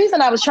 and the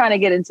reason I was trying to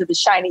get into the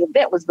shiny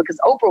event was because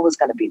Oprah was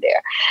going to be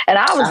there. And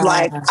I was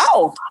like,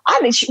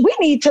 we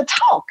need to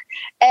talk.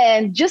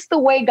 And just the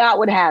way God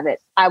would have it,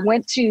 I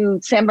went to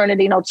San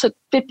Bernardino, took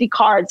 50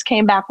 cards,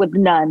 came back with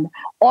none.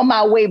 On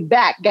my way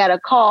back, got a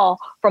call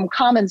from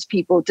Commons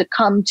people to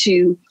come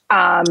to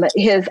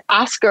his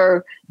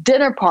Oscar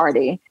dinner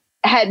party.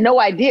 Had no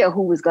idea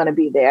who was going to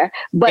be there,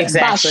 but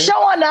by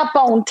showing up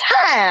on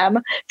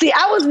time, see,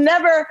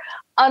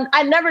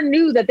 I never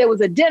knew that there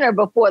was a dinner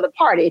before the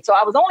party. So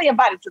I was only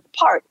invited to the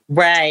party.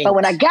 Right. But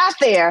when I got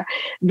there,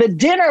 the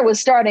dinner was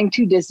starting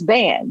to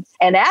disband.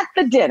 And at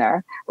the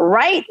dinner,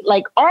 right,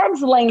 like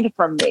arm's length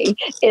from me,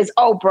 is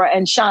Oprah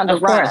and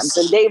Shonda Rhimes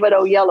and David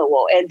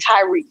Oyelowo and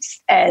Tyrese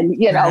and,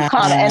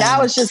 Connor. And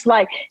I was just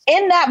like,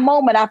 in that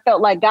moment, I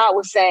felt like God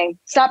was saying,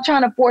 stop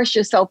trying to force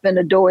yourself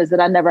into doors that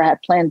I never had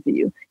planned for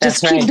you.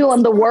 Just keep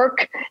doing the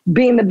work,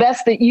 being the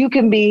best that you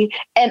can be,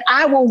 and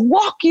I will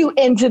walk you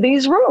into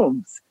these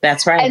rooms.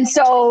 That's right. And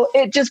so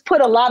it just put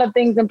a lot of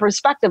things in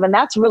perspective. And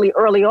that's really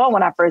early on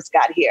when I first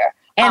got here.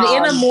 And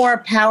in a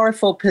more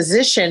powerful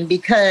position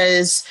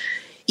because,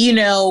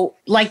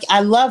 like I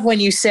love when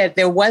you said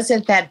there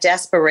wasn't that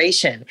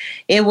desperation.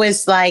 It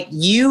was like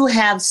you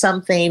have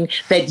something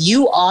that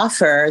you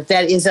offer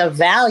that is of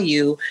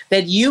value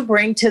that you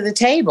bring to the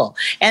table.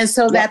 And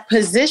so that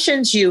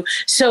positions you.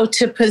 So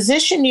to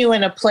position you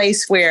in a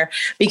place where,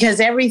 because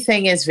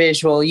everything is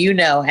visual,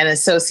 and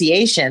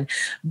association,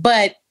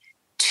 but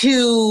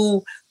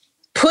to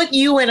put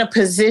you in a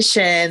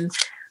position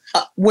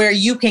where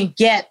you can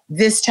get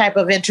this type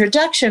of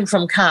introduction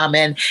from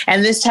Common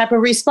and this type of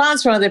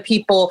response from other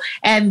people,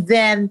 and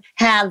then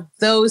have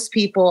those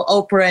people,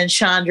 Oprah and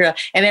Chandra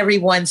and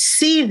everyone,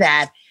 see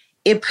that,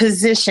 it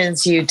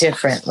positions you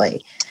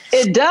differently.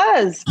 It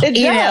does. It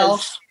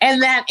does.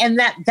 And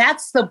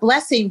that's the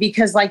blessing,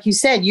 because like you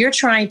said, you're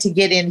trying to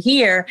get in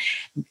here.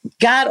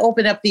 God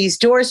opened up these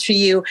doors for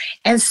you,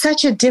 and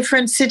such a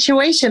different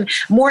situation,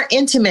 more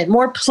intimate,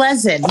 more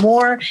pleasant,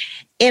 more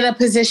in a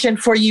position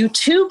for you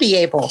to be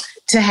able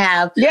to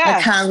have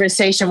a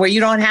conversation where you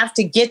don't have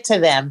to get to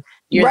them.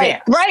 You're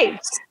there. Right.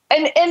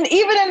 And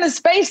even in the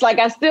space, like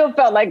I still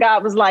felt like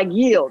God was like,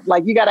 yield.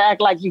 Like you got to act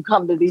like you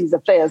come to these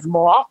affairs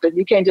more often.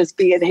 You can't just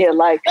be in here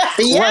like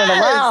running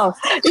around.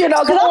 You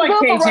know, because I'm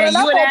good for running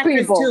up on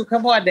people. Too.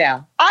 Come on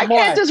now. I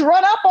can't just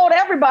run up on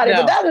everybody,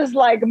 but that is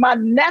like my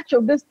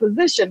natural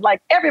disposition.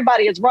 Like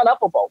everybody is run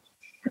upable.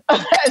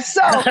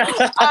 So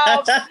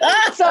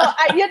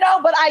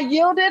but I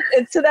yielded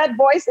to that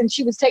voice, and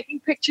she was taking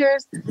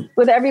pictures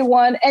with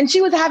everyone, and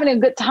she was having a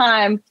good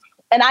time.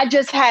 And I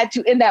just had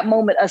to, in that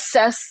moment,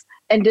 assess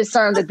and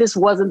discern that this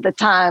wasn't the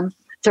time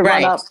to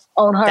run up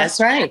on her. That's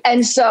right.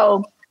 And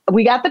so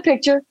we got the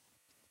picture.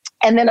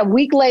 And then a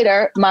week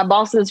later, my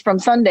bosses from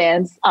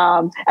Sundance,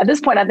 at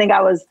this point, I think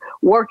I was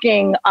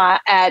working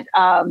at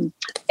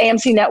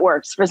AMC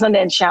Networks for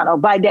Sundance Channel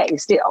by day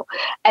still.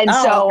 And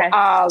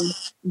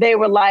they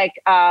were like,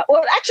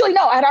 well, actually,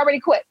 no, I had already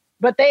quit.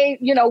 But they,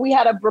 we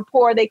had a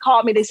rapport. They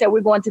called me. They said, we're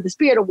going to the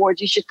Spirit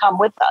Awards. You should come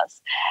with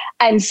us.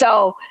 And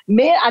so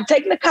I'd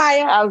taken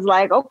Nakaya. I was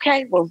like,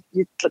 okay, well,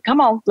 come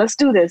on, let's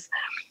do this.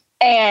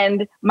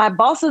 And my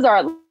bosses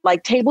are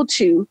like table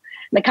 2.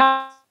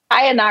 Nakaya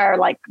and I are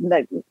like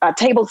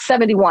table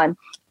 71.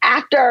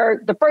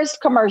 After the first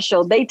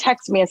commercial, they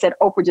texted me and said,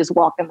 Oprah just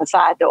walked in the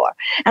side door.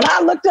 And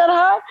I looked at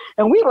her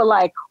and we were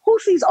like, who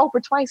sees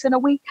Oprah twice in a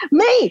week?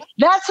 Me,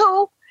 that's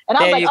who. And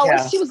I was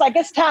like, she was like,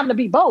 it's time to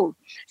be bold.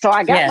 So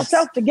I got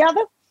myself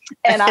together,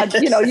 and I,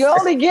 you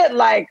only get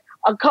like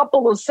a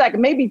couple of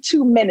seconds, maybe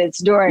 2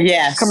 minutes during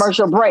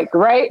commercial break,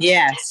 right?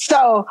 Yes.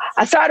 So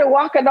I started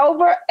walking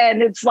over,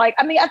 and it's like,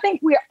 I think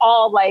we're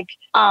all like,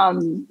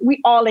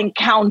 we all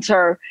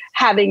encounter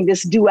having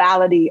this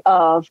duality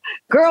of,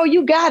 girl,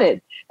 you got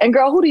it. And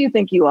girl, who do you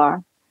think you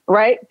are?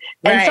 Right.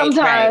 And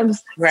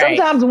sometimes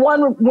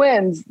one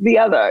wins the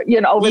other,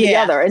 over the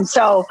other. And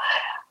so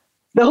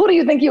the who do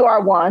you think you are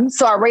won.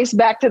 So I raced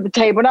back to the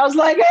table and I was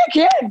like, hey,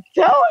 kid,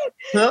 do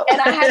it. And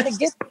I had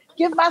to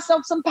give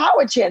myself some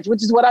power chance,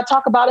 which is what I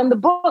talk about in the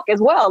book as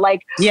well.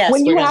 Like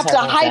when you have to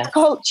hype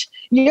coach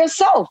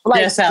yourself,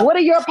 like what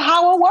are your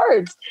power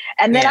words?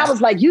 And then I was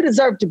like, you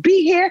deserve to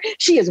be here.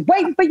 She is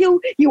waiting for you.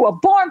 You were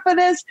born for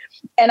this.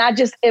 And I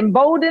just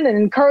emboldened and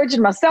encouraged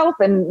myself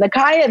and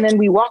Nakaya. And then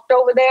we walked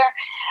over there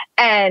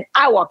and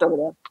I walked over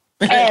there.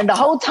 And the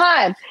whole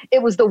time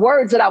it was the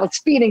words that I was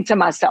feeding to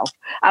myself.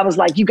 I was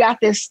like, you got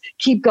this,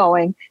 keep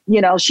going.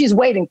 She's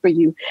waiting for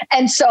you.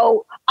 And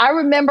so I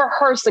remember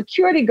her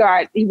security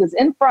guard, he was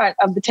in front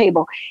of the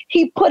table.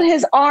 He put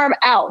his arm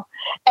out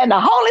and the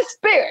Holy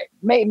Spirit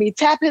made me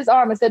tap his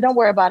arm and said, don't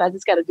worry about it. I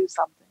just got to do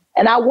something.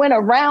 And I went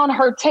around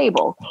her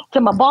table to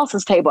my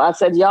boss's table. I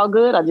said, y'all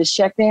good? I just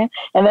checked in.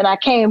 And then I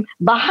came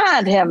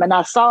behind him and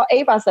I saw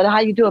Ava. I said, how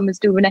you doing, Miss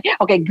Duvernay?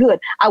 Okay,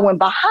 good. I went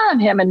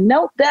behind him and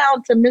knelt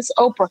down to Miss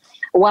Oprah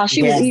while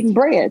she was eating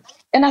bread.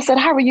 And I said,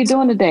 how are you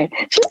doing today?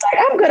 She's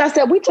like, I'm good. I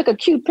said, we took a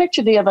cute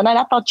picture the other night.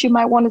 I thought you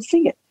might want to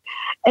see it.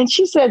 And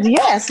she said,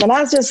 yes. And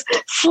I just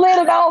slid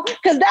it on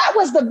because that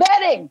was the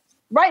vetting.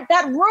 Right,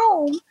 that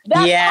room,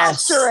 that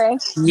posturing,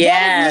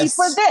 vetted me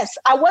for this.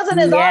 I wasn't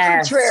as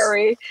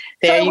arbitrary,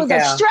 so it was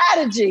a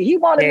strategy. He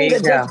wanted me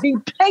to just be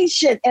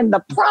patient in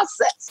the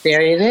process.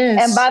 There it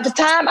is. And by the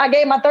time I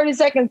gave my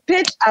 30-second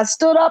pitch, I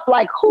stood up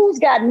like, who's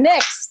got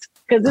next?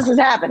 Because this is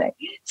happening.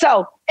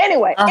 So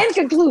anyway, in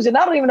conclusion,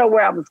 I don't even know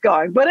where I was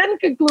going, but in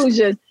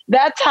conclusion,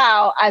 that's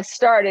how I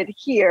started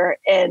here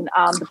in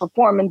the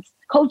performance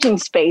coaching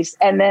space.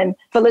 And then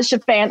Felicia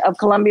Fant of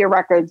Columbia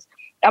Records.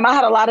 I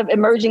had a lot of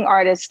emerging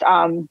artists,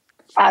 some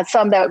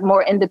that were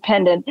more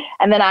independent,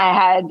 and then I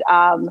had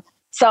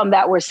some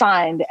that were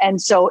signed.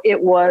 And so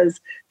it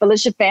was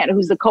Felicia Fant,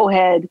 who's the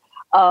co-head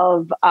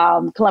of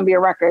Columbia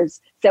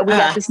Records, said, we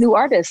got this new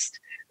artist.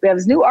 We have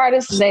this new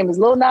artist. His name is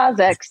Lil Nas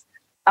X.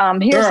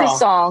 Here's his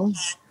song.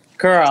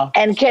 Girl.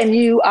 And can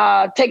you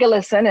take a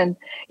listen? And,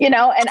 and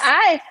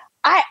I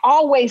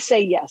always say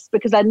yes,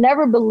 because I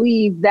never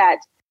believe that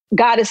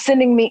God is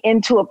sending me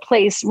into a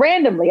place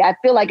randomly. I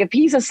feel like if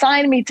he's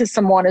assigned me to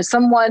someone or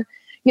someone,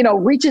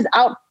 reaches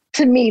out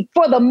to me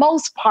for the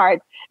most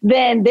part,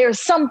 then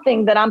there's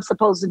something that I'm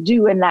supposed to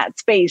do in that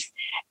space.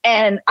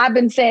 And I've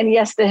been saying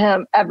yes to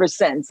him ever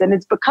since. And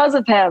it's because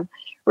of him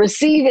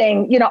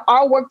receiving,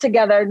 our work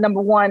together, number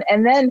one.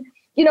 And then,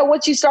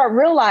 what you start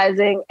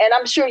realizing, and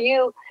I'm sure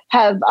you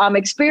have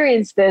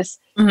experienced this,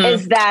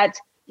 is that,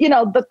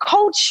 the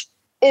coach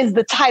is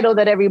the title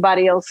that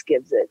everybody else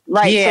gives it,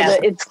 right? Yeah.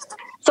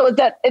 So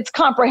that it's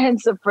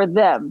comprehensive for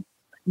them,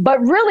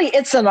 but really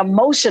it's an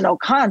emotional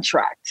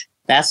contract.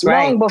 That's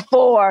right. Long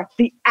before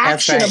the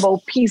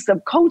actionable piece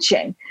of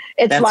coaching.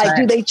 It's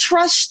do they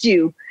trust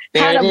you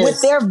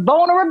with their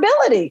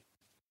vulnerability?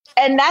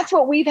 And that's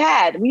what we've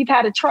had. We've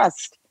had a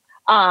trust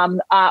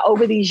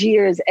over these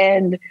years.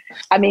 And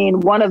I mean,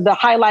 one of the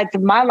highlights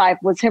of my life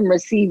was him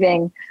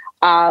receiving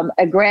a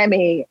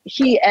Grammy,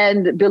 he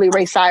and Billy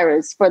Ray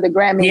Cyrus, for the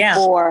Grammy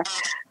for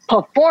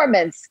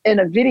performance in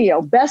a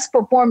video, best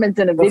performance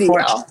in a video.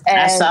 And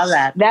I saw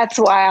that. That's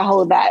why I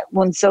hold that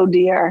one so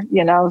dear,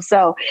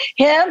 So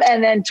him,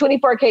 and then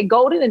 24K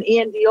Golden and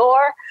Ian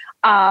Dior.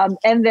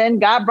 And then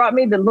God brought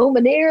me the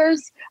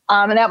Lumineers,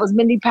 and that was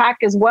Mindy Pack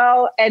as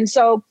well. And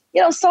so,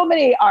 so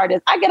many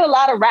artists. I get a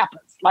lot of rappers.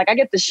 Like I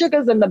get the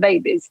Sugars and the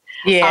Babies.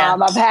 Yeah.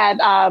 I've had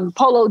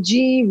Polo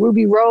G,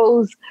 Ruby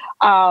Rose.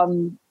 Let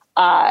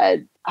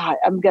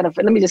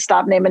me just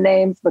stop naming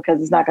names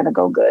because it's not gonna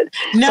go good.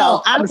 No,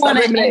 so, I want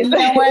to. You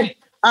know what?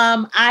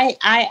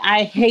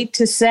 I hate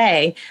to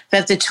say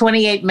that the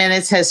 28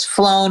 minutes has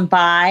flown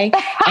by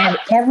and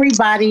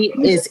everybody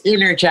is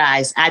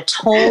energized. I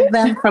told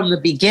them from the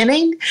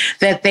beginning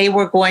that we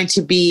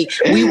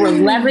were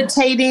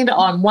levitating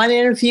on one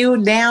interview.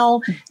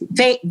 Now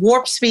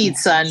warp speed,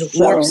 son,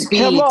 warp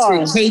speed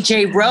to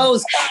KJ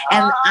Rose.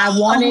 And I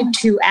wanted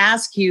to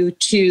ask you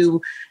to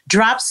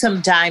drop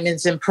some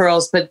diamonds and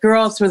pearls, but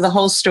girl, through the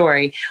whole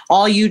story,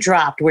 all you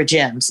dropped were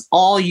gems.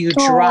 All you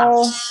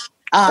dropped.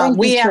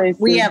 We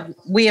have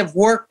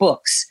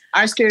workbooks.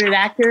 Our spirited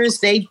actors,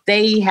 they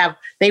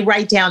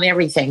write down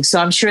everything. So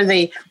I'm sure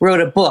they wrote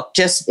a book.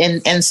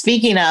 And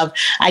speaking of,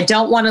 I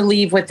don't want to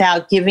leave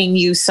without giving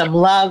you some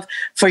love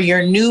for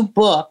your new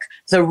book,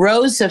 The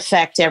Rose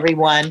Effect,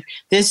 everyone.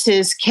 This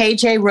is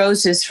KJ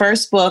Rose's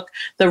first book,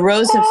 The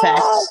Rose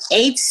Effect,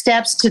 8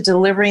 Steps to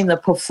Delivering the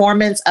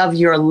Performance of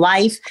Your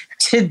Life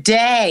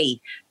Today.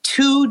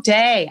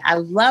 I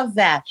love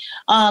that.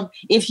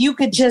 If you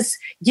could just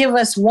give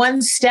us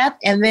one step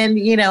and then,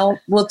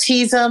 we'll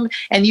tease them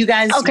and you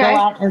guys go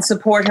out and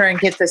support her and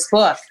get this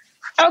book.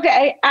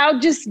 Okay. I'll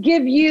just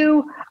give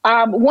you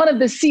one of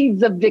the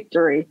seeds of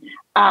victory.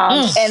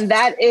 And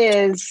that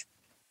is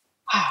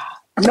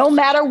no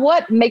matter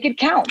what, make it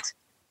count.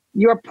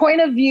 Your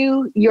point of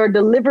view, your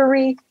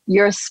delivery,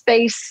 your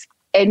space,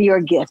 and your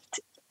gift.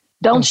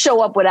 Don't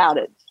show up without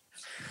it.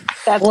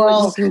 That's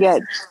what you can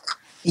get.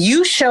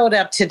 You showed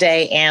up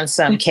today and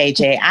some,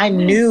 KJ. I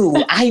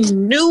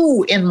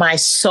knew in my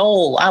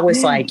soul, I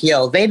was like,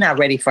 yo, they're not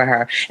ready for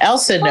her.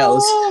 Elsa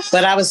knows,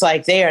 but I was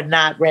like, they are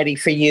not ready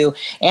for you.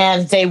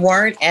 And they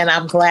weren't. And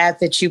I'm glad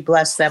that you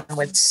blessed them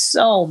with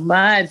so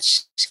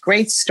much.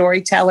 Great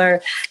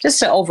storyteller,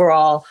 just an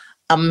overall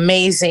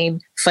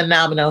amazing,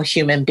 phenomenal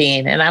human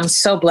being. And I'm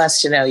so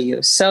blessed to know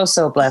you. So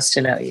blessed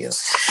to know you.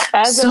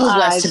 So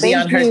blessed to be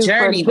on her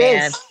journey,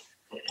 man.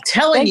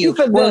 Thank you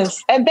for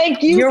this. And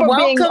thank you for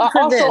being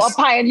also a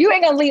pioneer. You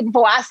ain't going to leave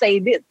before I say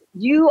this.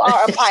 You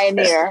are a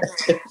pioneer.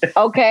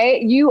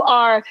 Okay? You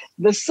are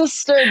the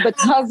sister, the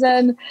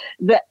cousin,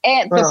 the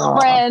aunt, the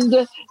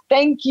friend.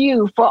 Thank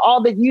you for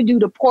all that you do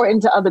to pour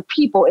into other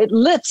people. It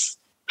lifts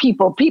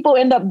people. People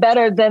end up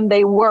better than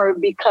they were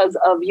because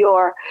of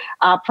your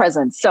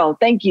presence. So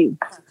thank you.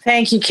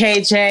 Thank you,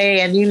 KJ.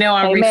 And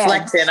I'm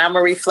reflecting. I'm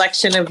a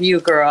reflection of you,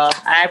 girl.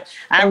 I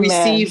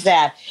received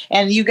that.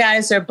 And you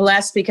guys are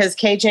blessed because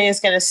KJ is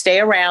going to stay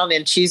around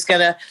and she's going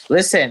to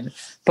listen.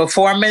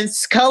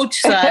 Performance coach,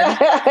 son.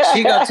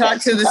 She going to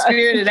talk to the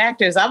spirited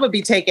actors. I'm going to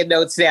be taking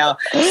notes now.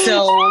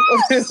 So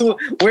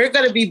we're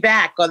going to be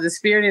back on the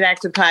Spirited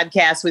Actor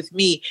Podcast with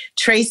me,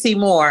 Tracy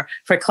Moore,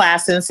 for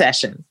Class in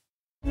Session.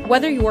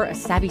 Whether you're a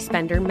savvy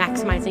spender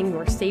maximizing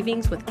your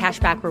savings with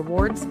cashback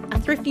rewards, a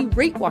thrifty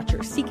rate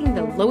watcher seeking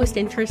the lowest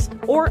interest,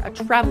 or a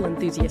travel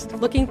enthusiast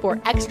looking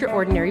for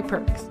extraordinary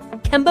perks,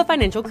 Kemba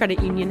Financial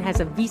Credit Union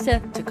has a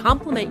visa to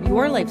complement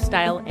your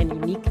lifestyle and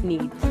unique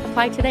needs.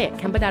 Apply today at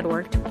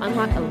Kemba.org to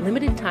unlock a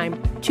limited time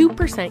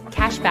 2%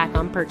 cash back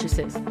on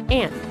purchases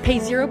and pay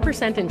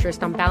 0%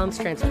 interest on balance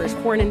transfers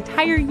for an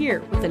entire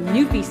year with a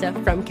new visa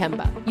from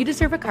Kemba. You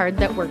deserve a card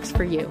that works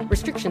for you.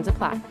 Restrictions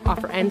apply.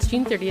 Offer ends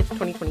June 30th,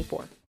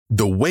 2024.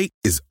 The wait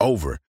is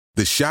over.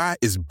 The Chi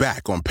is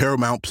back on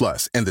Paramount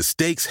Plus, and the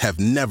stakes have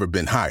never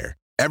been higher.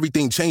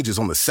 Everything changes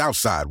on the South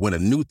Side when a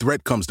new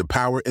threat comes to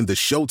power in the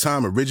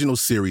Showtime original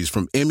series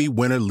from Emmy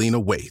winner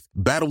Lena Waithe.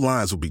 Battle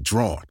lines will be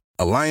drawn,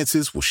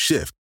 alliances will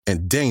shift,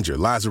 and danger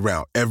lies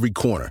around every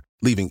corner,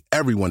 leaving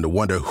everyone to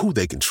wonder who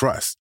they can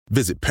trust.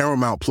 Visit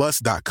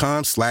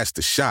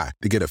ParamountPlus.com/The Chi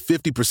to get a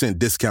 50%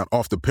 discount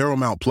off the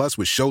Paramount Plus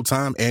with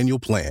Showtime annual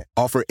plan.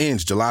 Offer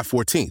ends July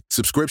 14th.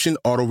 Subscription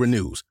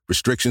auto-renews.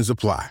 Restrictions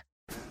apply.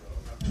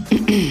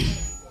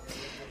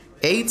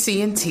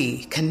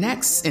 AT&T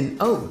connects an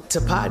ode to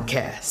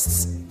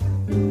podcasts.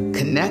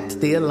 Connect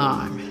the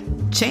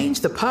alarm. Change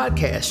the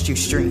podcast you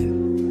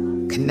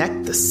stream.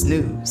 Connect the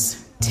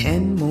snooze.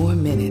 10 more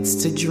minutes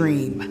to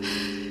dream.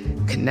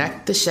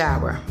 Connect the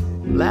shower.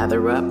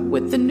 Lather up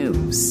with the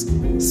news,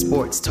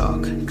 sports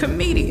talk,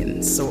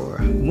 comedians, or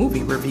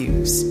movie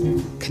reviews.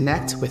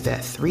 Connect with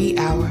that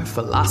 3-hour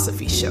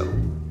philosophy show.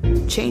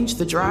 Change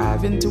the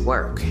drive into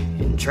work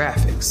in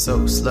traffic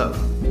so slow.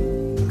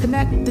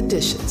 Connect the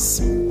dishes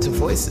to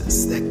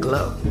voices that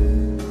glow.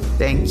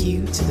 Thank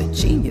you to the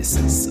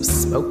geniuses of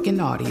spoken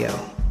audio.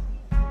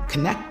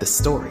 Connect the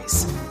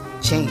stories.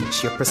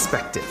 Change your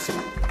perspective.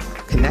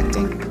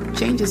 Connecting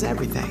changes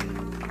everything.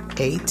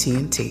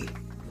 AT&T.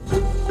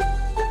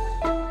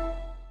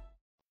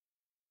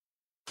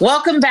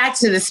 Welcome back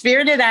to the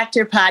Spirited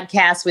Actor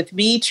Podcast with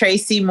me,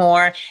 Tracy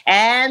Moore,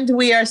 and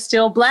we are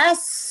still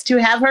blessed to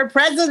have her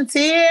presence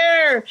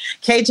here,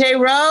 KJ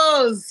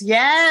Rose.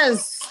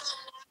 Yes.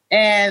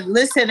 And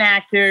listen,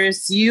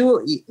 actors,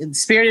 you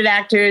spirited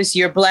actors,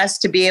 you're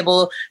blessed to be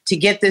able to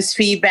get this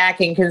feedback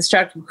and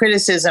constructive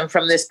criticism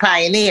from this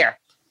pioneer,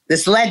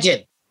 this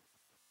legend,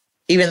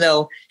 even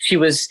though she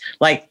was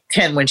like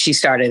 10 when she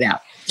started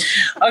out.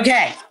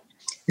 Okay.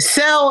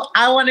 So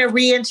I want to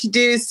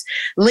reintroduce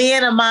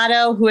Lian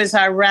Amato, who is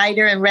our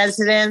writer in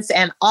residence,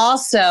 and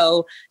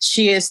also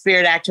she is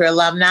Spirit Actor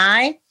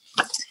alumni.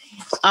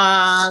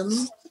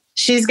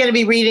 She's going to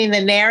be reading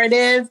the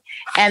narrative.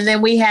 And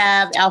then we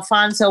have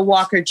Alfonso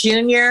Walker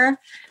Jr.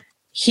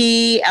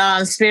 He,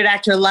 Spirit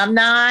Actor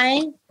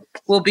alumni,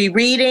 will be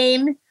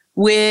reading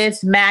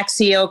with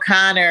Maxie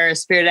O'Connor,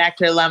 Spirit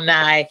Actor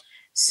alumni.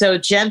 So,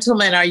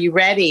 gentlemen, are you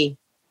ready?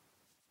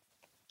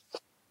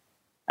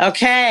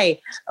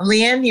 Okay.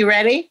 Lian, you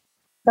ready?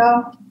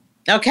 No.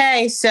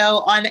 Okay. So,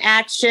 on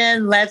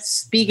action,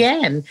 let's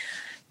begin.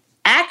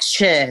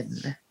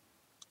 Action.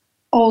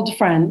 Old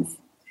friends.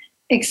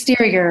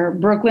 Exterior,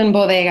 Brooklyn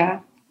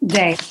bodega.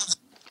 Day.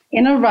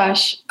 In a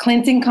rush,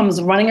 Clinton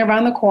comes running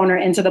around the corner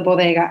into the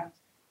bodega.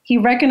 He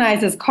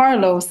recognizes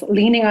Carlos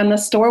leaning on the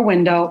store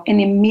window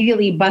and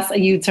immediately busts a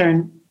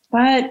U-turn.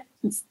 But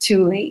it's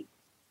too late.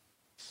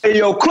 Hey,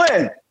 yo,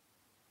 Quinn!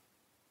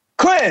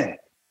 Quinn!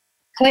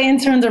 Clayton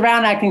turns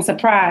around acting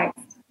surprised.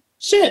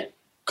 Shit,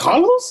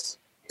 Carlos?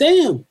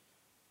 Damn.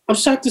 I'm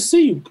shocked to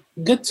see you.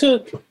 Good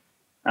to...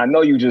 I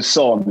know you just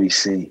saw me,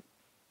 see.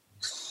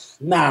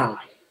 Nah,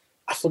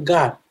 I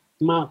forgot.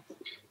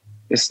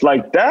 It's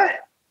like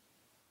that?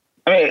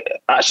 I mean,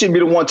 I shouldn't be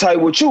the one to tell you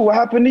what What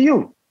happened to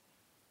you?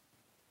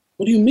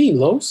 What do you mean,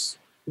 Los?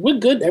 We're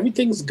good.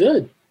 Everything's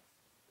good.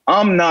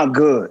 I'm not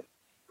good.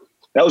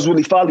 That was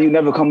really folly, you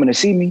never coming to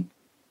see me.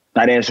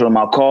 Not answering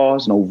my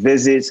calls, no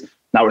visits,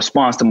 not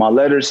response to my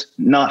letters,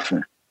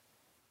 nothing.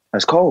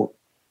 That's cold.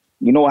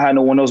 You know I had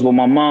no one else but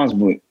my mom's,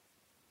 but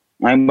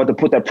I ain't about to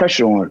put that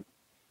pressure on her.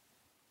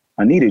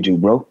 I needed you,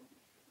 bro.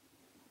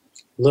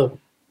 Look,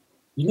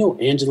 you know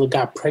Angela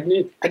got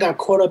pregnant? I got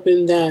caught up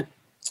in that.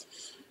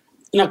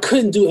 And I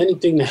couldn't do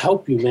anything to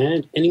help you,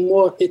 man.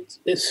 Anymore, it's...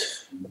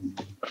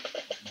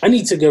 I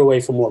need to get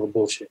away from all the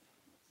bullshit.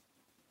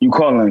 You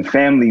calling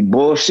family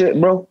bullshit,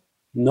 bro?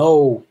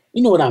 No.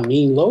 You know what I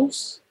mean,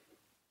 Los?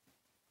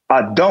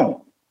 I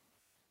don't.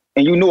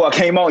 And you knew I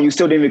came out and you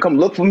still didn't even come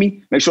look for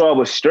me? Make sure I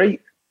was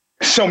straight?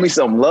 Show me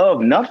some love?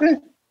 Nothing?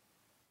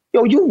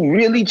 Yo, you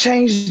really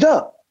changed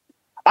up.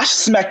 I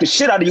smacked the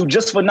shit out of you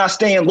just for not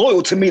staying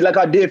loyal to me like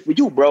I did for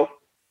you, bro.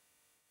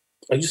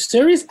 Are you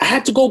serious? I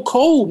had to go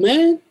cold,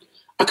 man.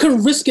 I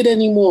couldn't risk it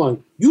anymore.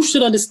 You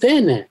should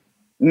understand that.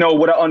 No,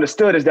 what I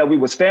understood is that we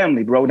was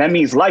family, bro. That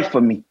means life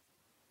for me.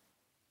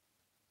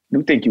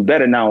 You think you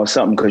better now or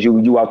something because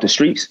you out the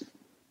streets?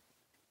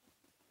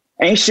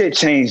 Ain't shit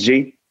changed,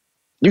 G.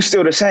 You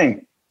still the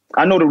same.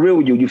 I know the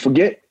real you. You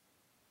forget?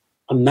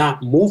 I'm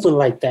not moving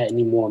like that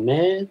anymore,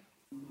 man.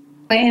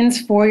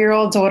 Clayton's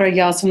 4-year-old daughter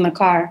yells from the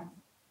car,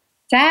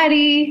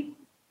 Daddy!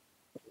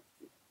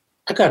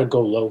 I gotta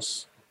go,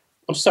 Los.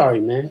 I'm sorry,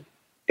 man.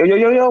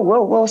 Yo,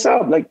 what's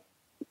up? Like,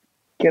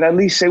 can I at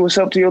least say what's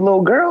up to your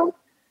little girl?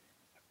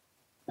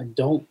 I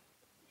don't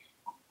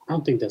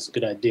think that's a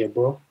good idea,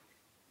 bro.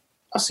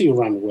 I'll see you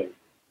around the way.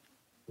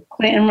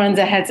 Clayton runs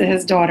ahead to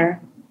his daughter.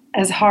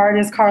 As hard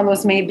as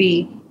Carlos may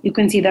be, you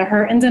can see the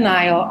hurt and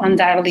denial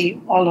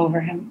undoubtedly all over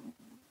him.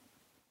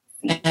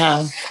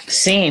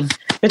 Scene.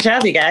 Good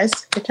job, you guys.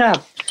 Good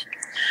job.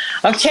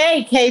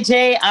 Okay,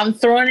 KJ, I'm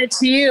throwing it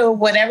to you.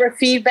 Whatever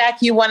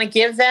feedback you want to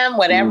give them,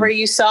 whatever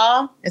you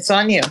saw, it's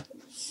on you.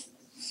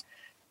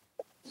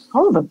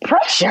 Oh, the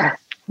pressure.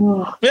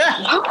 Yeah.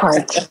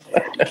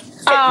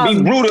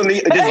 Be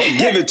brutally, just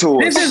give it to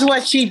her. This is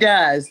what she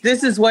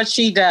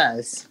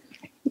does.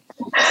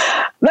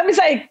 Let me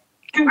say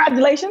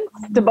congratulations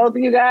to both of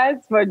you guys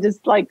for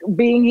just like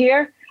being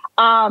here.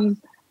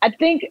 I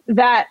think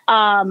that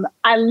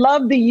I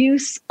love the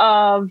use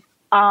of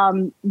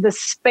the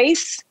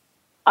space.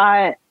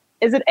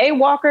 Is it A.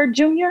 Walker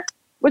Jr.?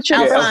 What's your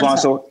name?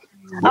 Alfonso.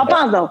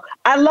 Alfonso.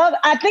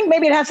 I think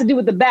maybe it has to do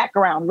with the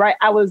background, right?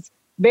 I was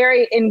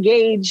very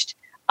engaged.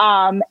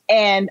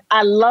 And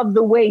I love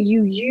the way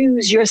you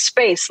use your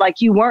space. Like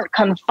you weren't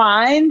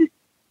confined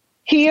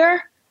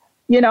here,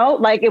 you know,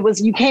 like it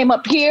was, you came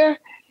up here,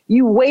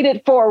 you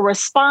waited for a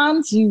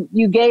response.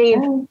 You gave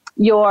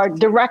your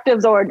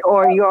directives or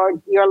your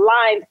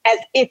lines as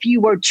if you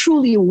were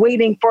truly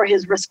waiting for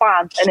his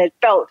response, and it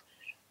felt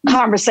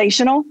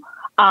conversational.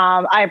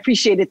 I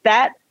appreciated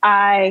that.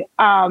 I'd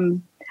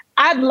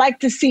like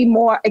to see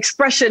more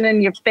expression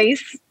in your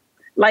face,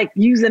 like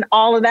using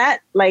all of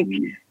that, like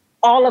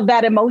all of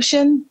that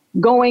emotion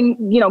going,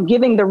 you know,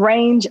 giving the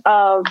range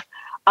of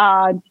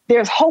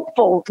there's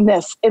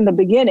hopefulness in the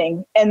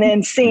beginning, and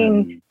then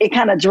seeing it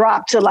kind of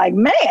drop to like,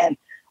 man,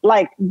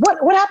 like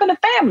what happened to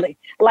family?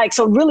 Like,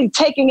 so really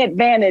taking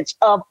advantage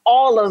of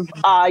all of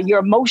your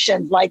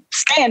emotions, like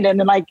standing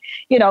and like,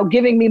 you know,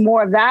 giving me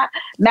more of that.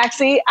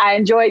 Maxie, I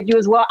enjoyed you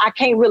as well. I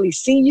can't really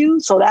see you,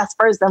 so that's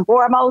first and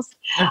foremost.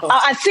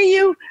 I see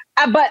you,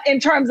 but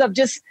in terms of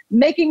just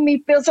making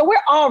me feel, so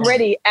we're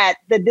already at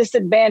the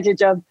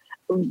disadvantage of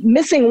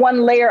missing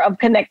one layer of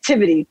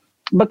connectivity.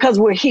 because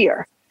we're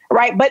here.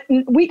 Right. But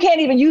we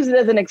can't even use it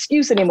as an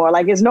excuse anymore.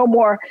 Like there's no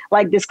more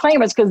like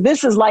disclaimers because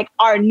this is like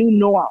our new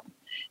norm.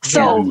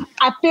 So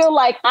I feel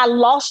like I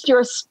lost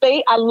your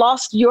space. I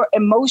lost your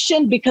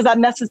emotion because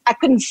I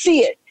couldn't see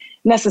it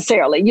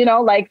necessarily, you know,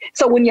 like,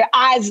 so when your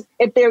eyes,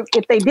 if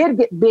they did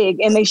get big,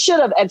 and they should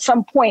have at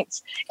some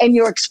points, and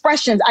your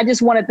expressions, I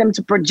just wanted them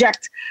to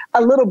project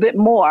a little bit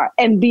more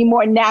and be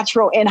more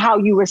natural in how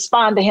you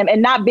respond to him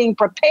and not being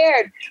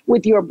prepared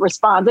with your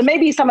response. And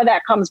maybe some of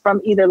that comes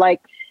from either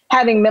like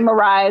having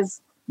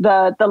memorized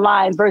the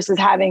lines versus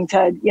having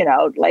to, you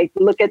know, like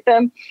look at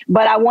them.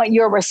 But I want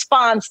your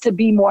response to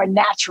be more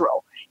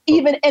natural,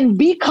 even, and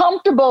be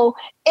comfortable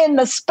in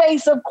the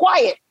space of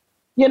quiet.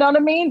 You know what I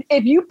mean?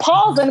 If you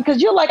pause and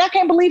because you're like, I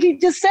can't believe he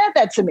just said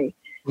that to me.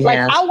 Yes. Like,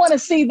 I want to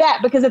see that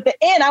because at the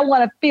end, I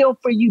want to feel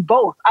for you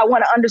both. I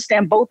want to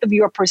understand both of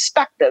your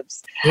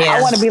perspectives. Yes.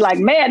 I want to be like,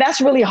 man, that's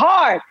really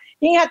hard.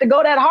 He didn't have to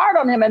go that hard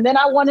on him. And then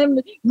I want him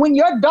to, when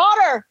your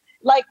daughter,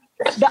 like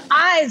the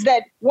eyes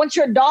that once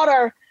your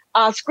daughter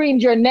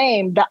screamed your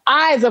name, the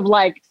eyes of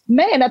like,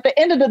 man, at the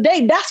end of the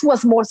day, that's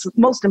what's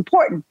most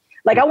important.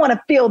 Like, I want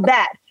to feel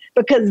that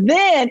because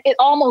then it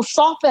almost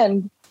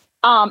softened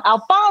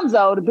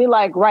Alfonso to be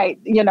like, right,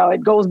 you know,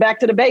 it goes back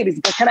to the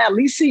babies, but can I at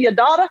least see your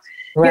daughter?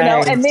 Right. You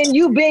know, and then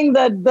you being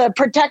the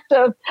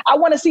protective, I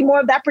want to see more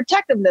of that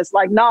protectiveness.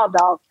 Like, nah,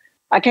 dog,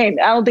 I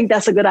don't think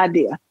that's a good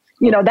idea.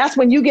 You know, that's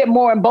when you get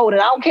more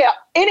emboldened. I don't care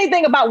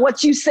anything about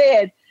what you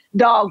said,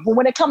 dog, but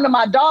when it comes to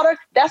my daughter,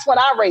 that's when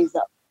I raise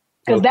up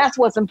because that's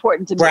what's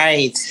important to me.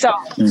 Right. So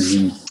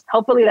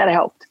hopefully that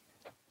helped.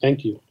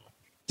 Thank you.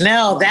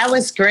 No, that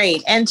was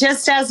great. And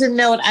just as a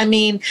note, I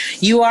mean,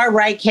 you are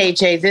right,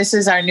 KJ. This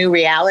is our new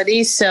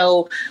reality.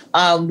 So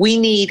we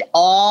need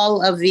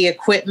all of the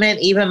equipment,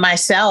 even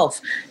myself,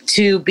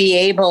 to be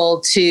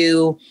able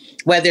to,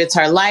 whether it's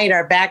our light,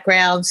 our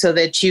background, so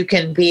that you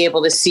can be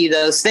able to see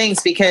those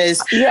things.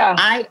 Because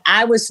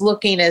I was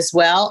looking as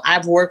well.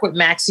 I've worked with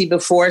Maxie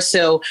before,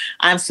 so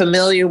I'm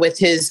familiar with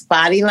his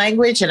body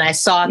language, and I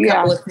saw a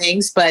couple of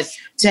things. But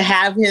to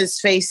have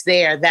his face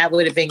there, that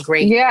would have been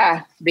great.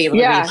 Yeah, to be able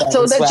to read that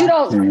so that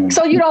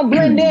you don't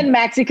blend in,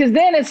 Maxie, because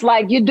then it's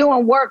like you're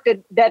doing work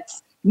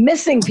that's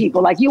missing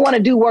people. Like you want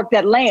to do work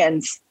that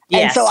lands,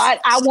 and so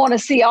I want to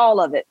see all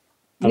of it.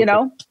 You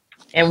know.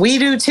 And we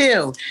do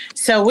too.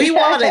 So we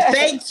want to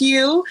thank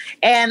you.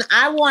 And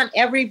I want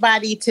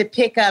everybody to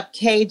pick up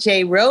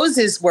KJ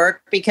Rose's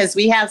work because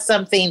we have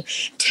something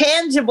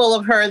tangible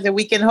of her that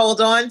we can hold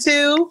on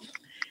to.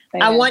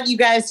 I want you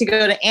guys to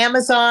go to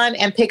Amazon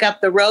and pick up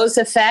The Rose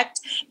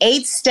Effect,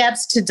 8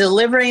 Steps to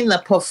Delivering the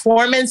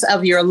Performance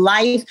of Your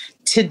Life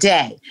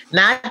Today.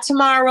 Not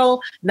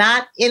tomorrow,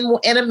 not in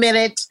a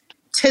minute,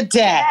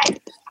 today.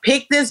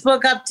 Pick this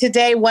book up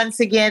today. Once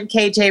again,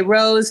 KJ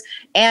Rose,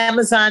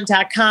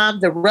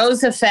 Amazon.com, The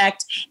Rose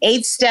Effect,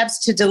 8 Steps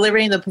to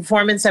Delivering the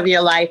Performance of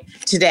Your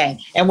Life Today.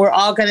 And we're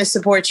all going to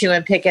support you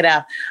and pick it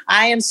up.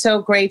 I am so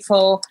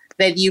grateful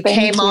that you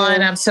came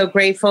on. I'm so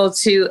grateful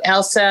to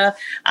Elsa.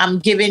 I'm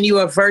giving you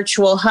a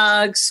virtual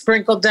hug.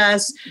 Sprinkle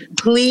Dust,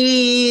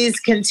 please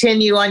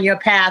continue on your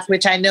path,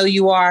 which I know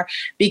you are,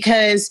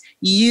 because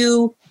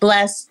you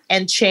bless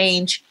and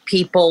change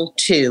people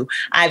too.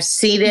 I've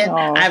seen it.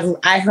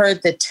 I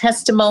heard the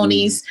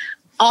testimonies,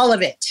 all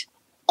of it.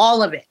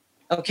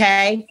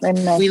 Okay.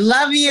 Amen. We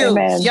love you.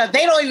 Yeah,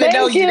 they don't even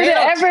know you. They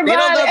don't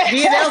know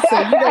me and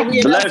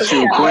Elsa. Bless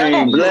you,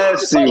 Queen.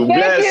 Bless you.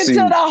 Thank you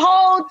to the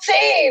whole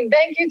team.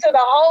 Thank you to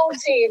the whole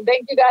team.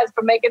 Thank you guys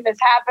for making this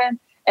happen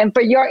and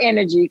for your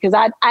energy, because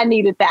I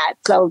needed that.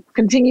 So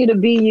continue to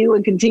be you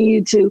and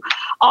continue to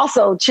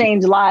also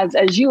change lives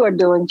as you are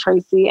doing,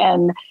 Tracy,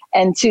 and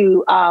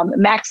to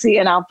Maxie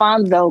and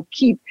Alfonso,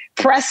 keep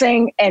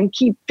pressing and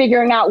keep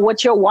figuring out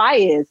what your why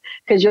is,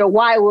 because your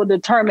why will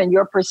determine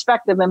your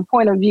perspective and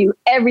point of view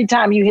every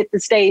time you hit the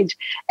stage,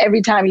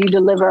 every time you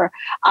deliver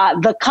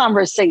the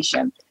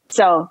conversation.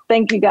 So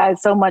thank you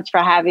guys so much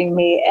for having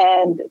me.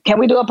 And can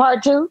we do a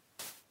part 2?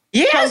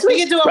 Yes, we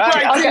can do a part 2.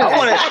 I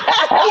wanted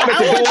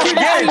to do it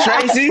again,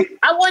 Tracy.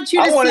 I want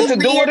you to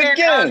do it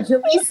again.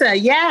 Jaleesa,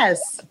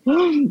 yes.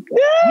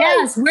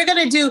 Yes, we're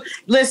going to do,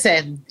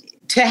 listen,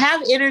 to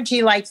have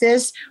energy like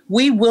this,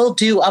 we will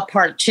do a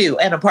part 2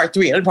 and a part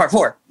 3 and a part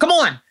 4. Come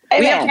on. Amen.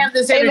 We have to have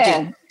this energy.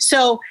 Amen.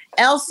 So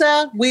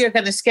Elsa, we are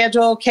going to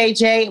schedule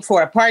KJ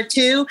for a part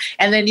 2,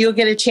 and then you'll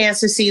get a chance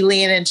to see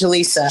Leon and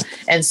Jaleesa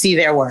and see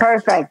their work.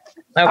 Perfect.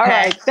 Okay. All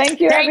right. Thank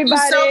you, everybody.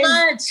 Thank you so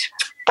much.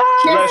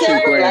 Bless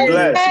you, Queen.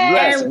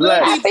 Bless.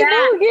 We'll be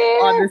back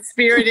on the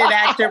Spirited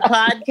Actor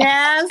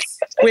Podcast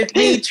with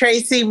me,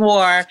 Tracy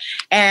Moore,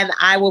 and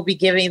I will be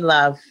giving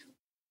love.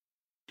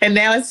 And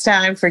now it's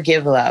time for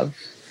Give Love.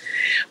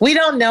 We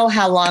don't know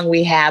how long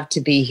we have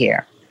to be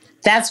here.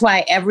 That's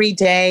why every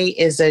day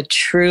is a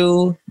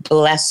true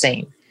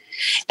blessing.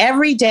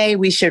 Every day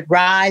we should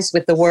rise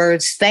with the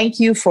words, thank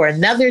you for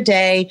another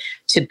day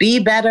to be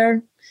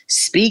better,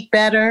 speak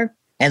better,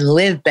 and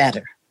live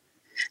better.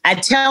 I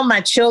tell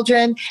my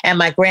children and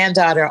my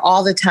granddaughter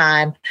all the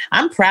time,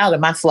 I'm proud of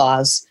my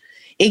flaws.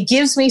 It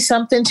gives me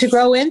something to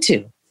grow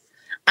into.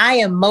 I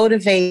am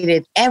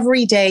motivated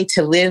every day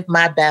to live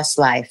my best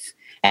life,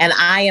 and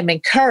I am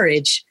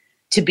encouraged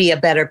to be a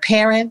better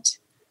parent,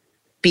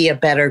 be a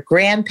better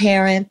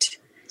grandparent,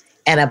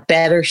 and a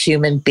better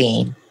human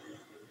being.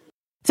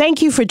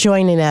 Thank you for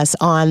joining us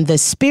on the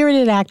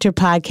Spirited Actor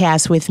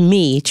Podcast with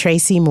me,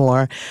 Tracy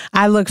Moore.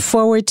 I look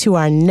forward to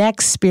our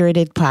next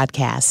Spirited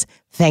Podcast.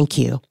 Thank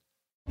you.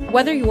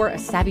 Whether you're a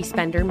savvy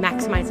spender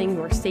maximizing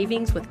your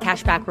savings with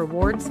cashback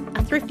rewards,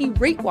 a thrifty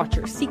rate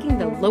watcher seeking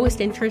the lowest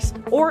interest,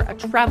 or a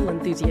travel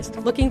enthusiast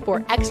looking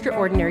for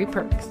extraordinary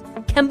perks,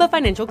 Kemba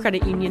Financial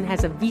Credit Union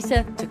has a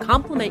visa to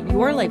complement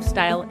your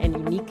lifestyle and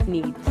unique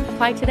needs.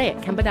 Apply today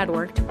at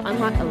Kemba.org to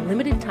unlock a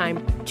limited-time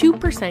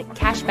 2%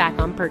 cash back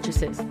on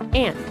purchases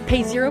and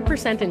pay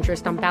 0%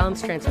 interest on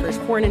balance transfers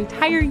for an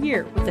entire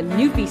year with a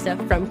new visa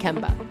from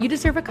Kemba. You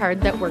deserve a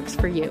card that works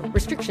for you.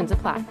 Restrictions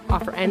apply.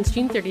 Offer ends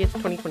June 30th,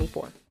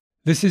 2024.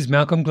 This is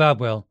Malcolm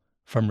Gladwell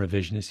from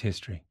Revisionist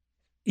History.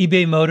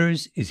 eBay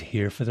Motors is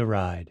here for the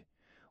ride.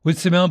 With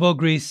some elbow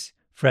grease,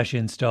 fresh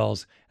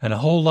installs, and a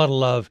whole lot of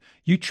love,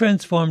 you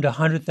transformed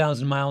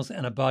 100,000 miles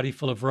and a body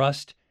full of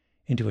rust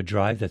into a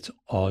drive that's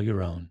all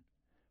your own.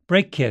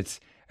 Brake kits,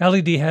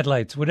 LED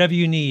headlights, whatever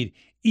you need,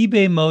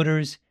 eBay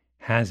Motors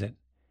has it.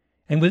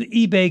 And with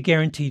eBay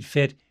Guaranteed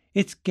Fit,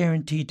 it's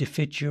guaranteed to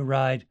fit your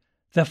ride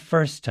the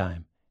first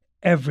time,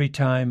 every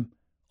time,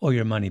 or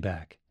your money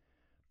back.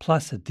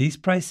 Plus, at these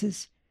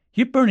prices,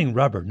 you're burning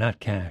rubber,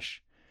 not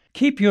cash.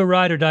 Keep your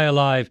ride or die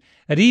alive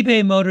at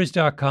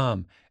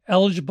ebaymotors.com.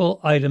 Eligible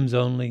items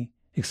only.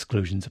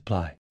 Exclusions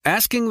apply.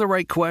 Asking the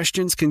right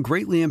questions can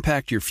greatly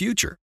impact your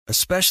future,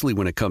 especially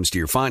when it comes to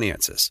your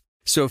finances.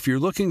 So if you're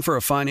looking for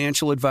a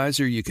financial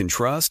advisor you can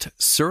trust,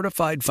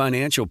 certified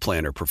financial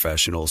planner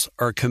professionals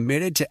are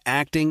committed to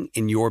acting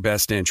in your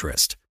best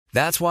interest.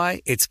 That's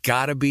why it's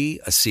got to be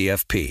a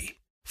CFP.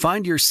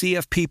 Find your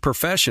CFP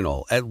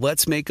professional at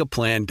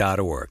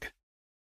letsmakeaplan.org.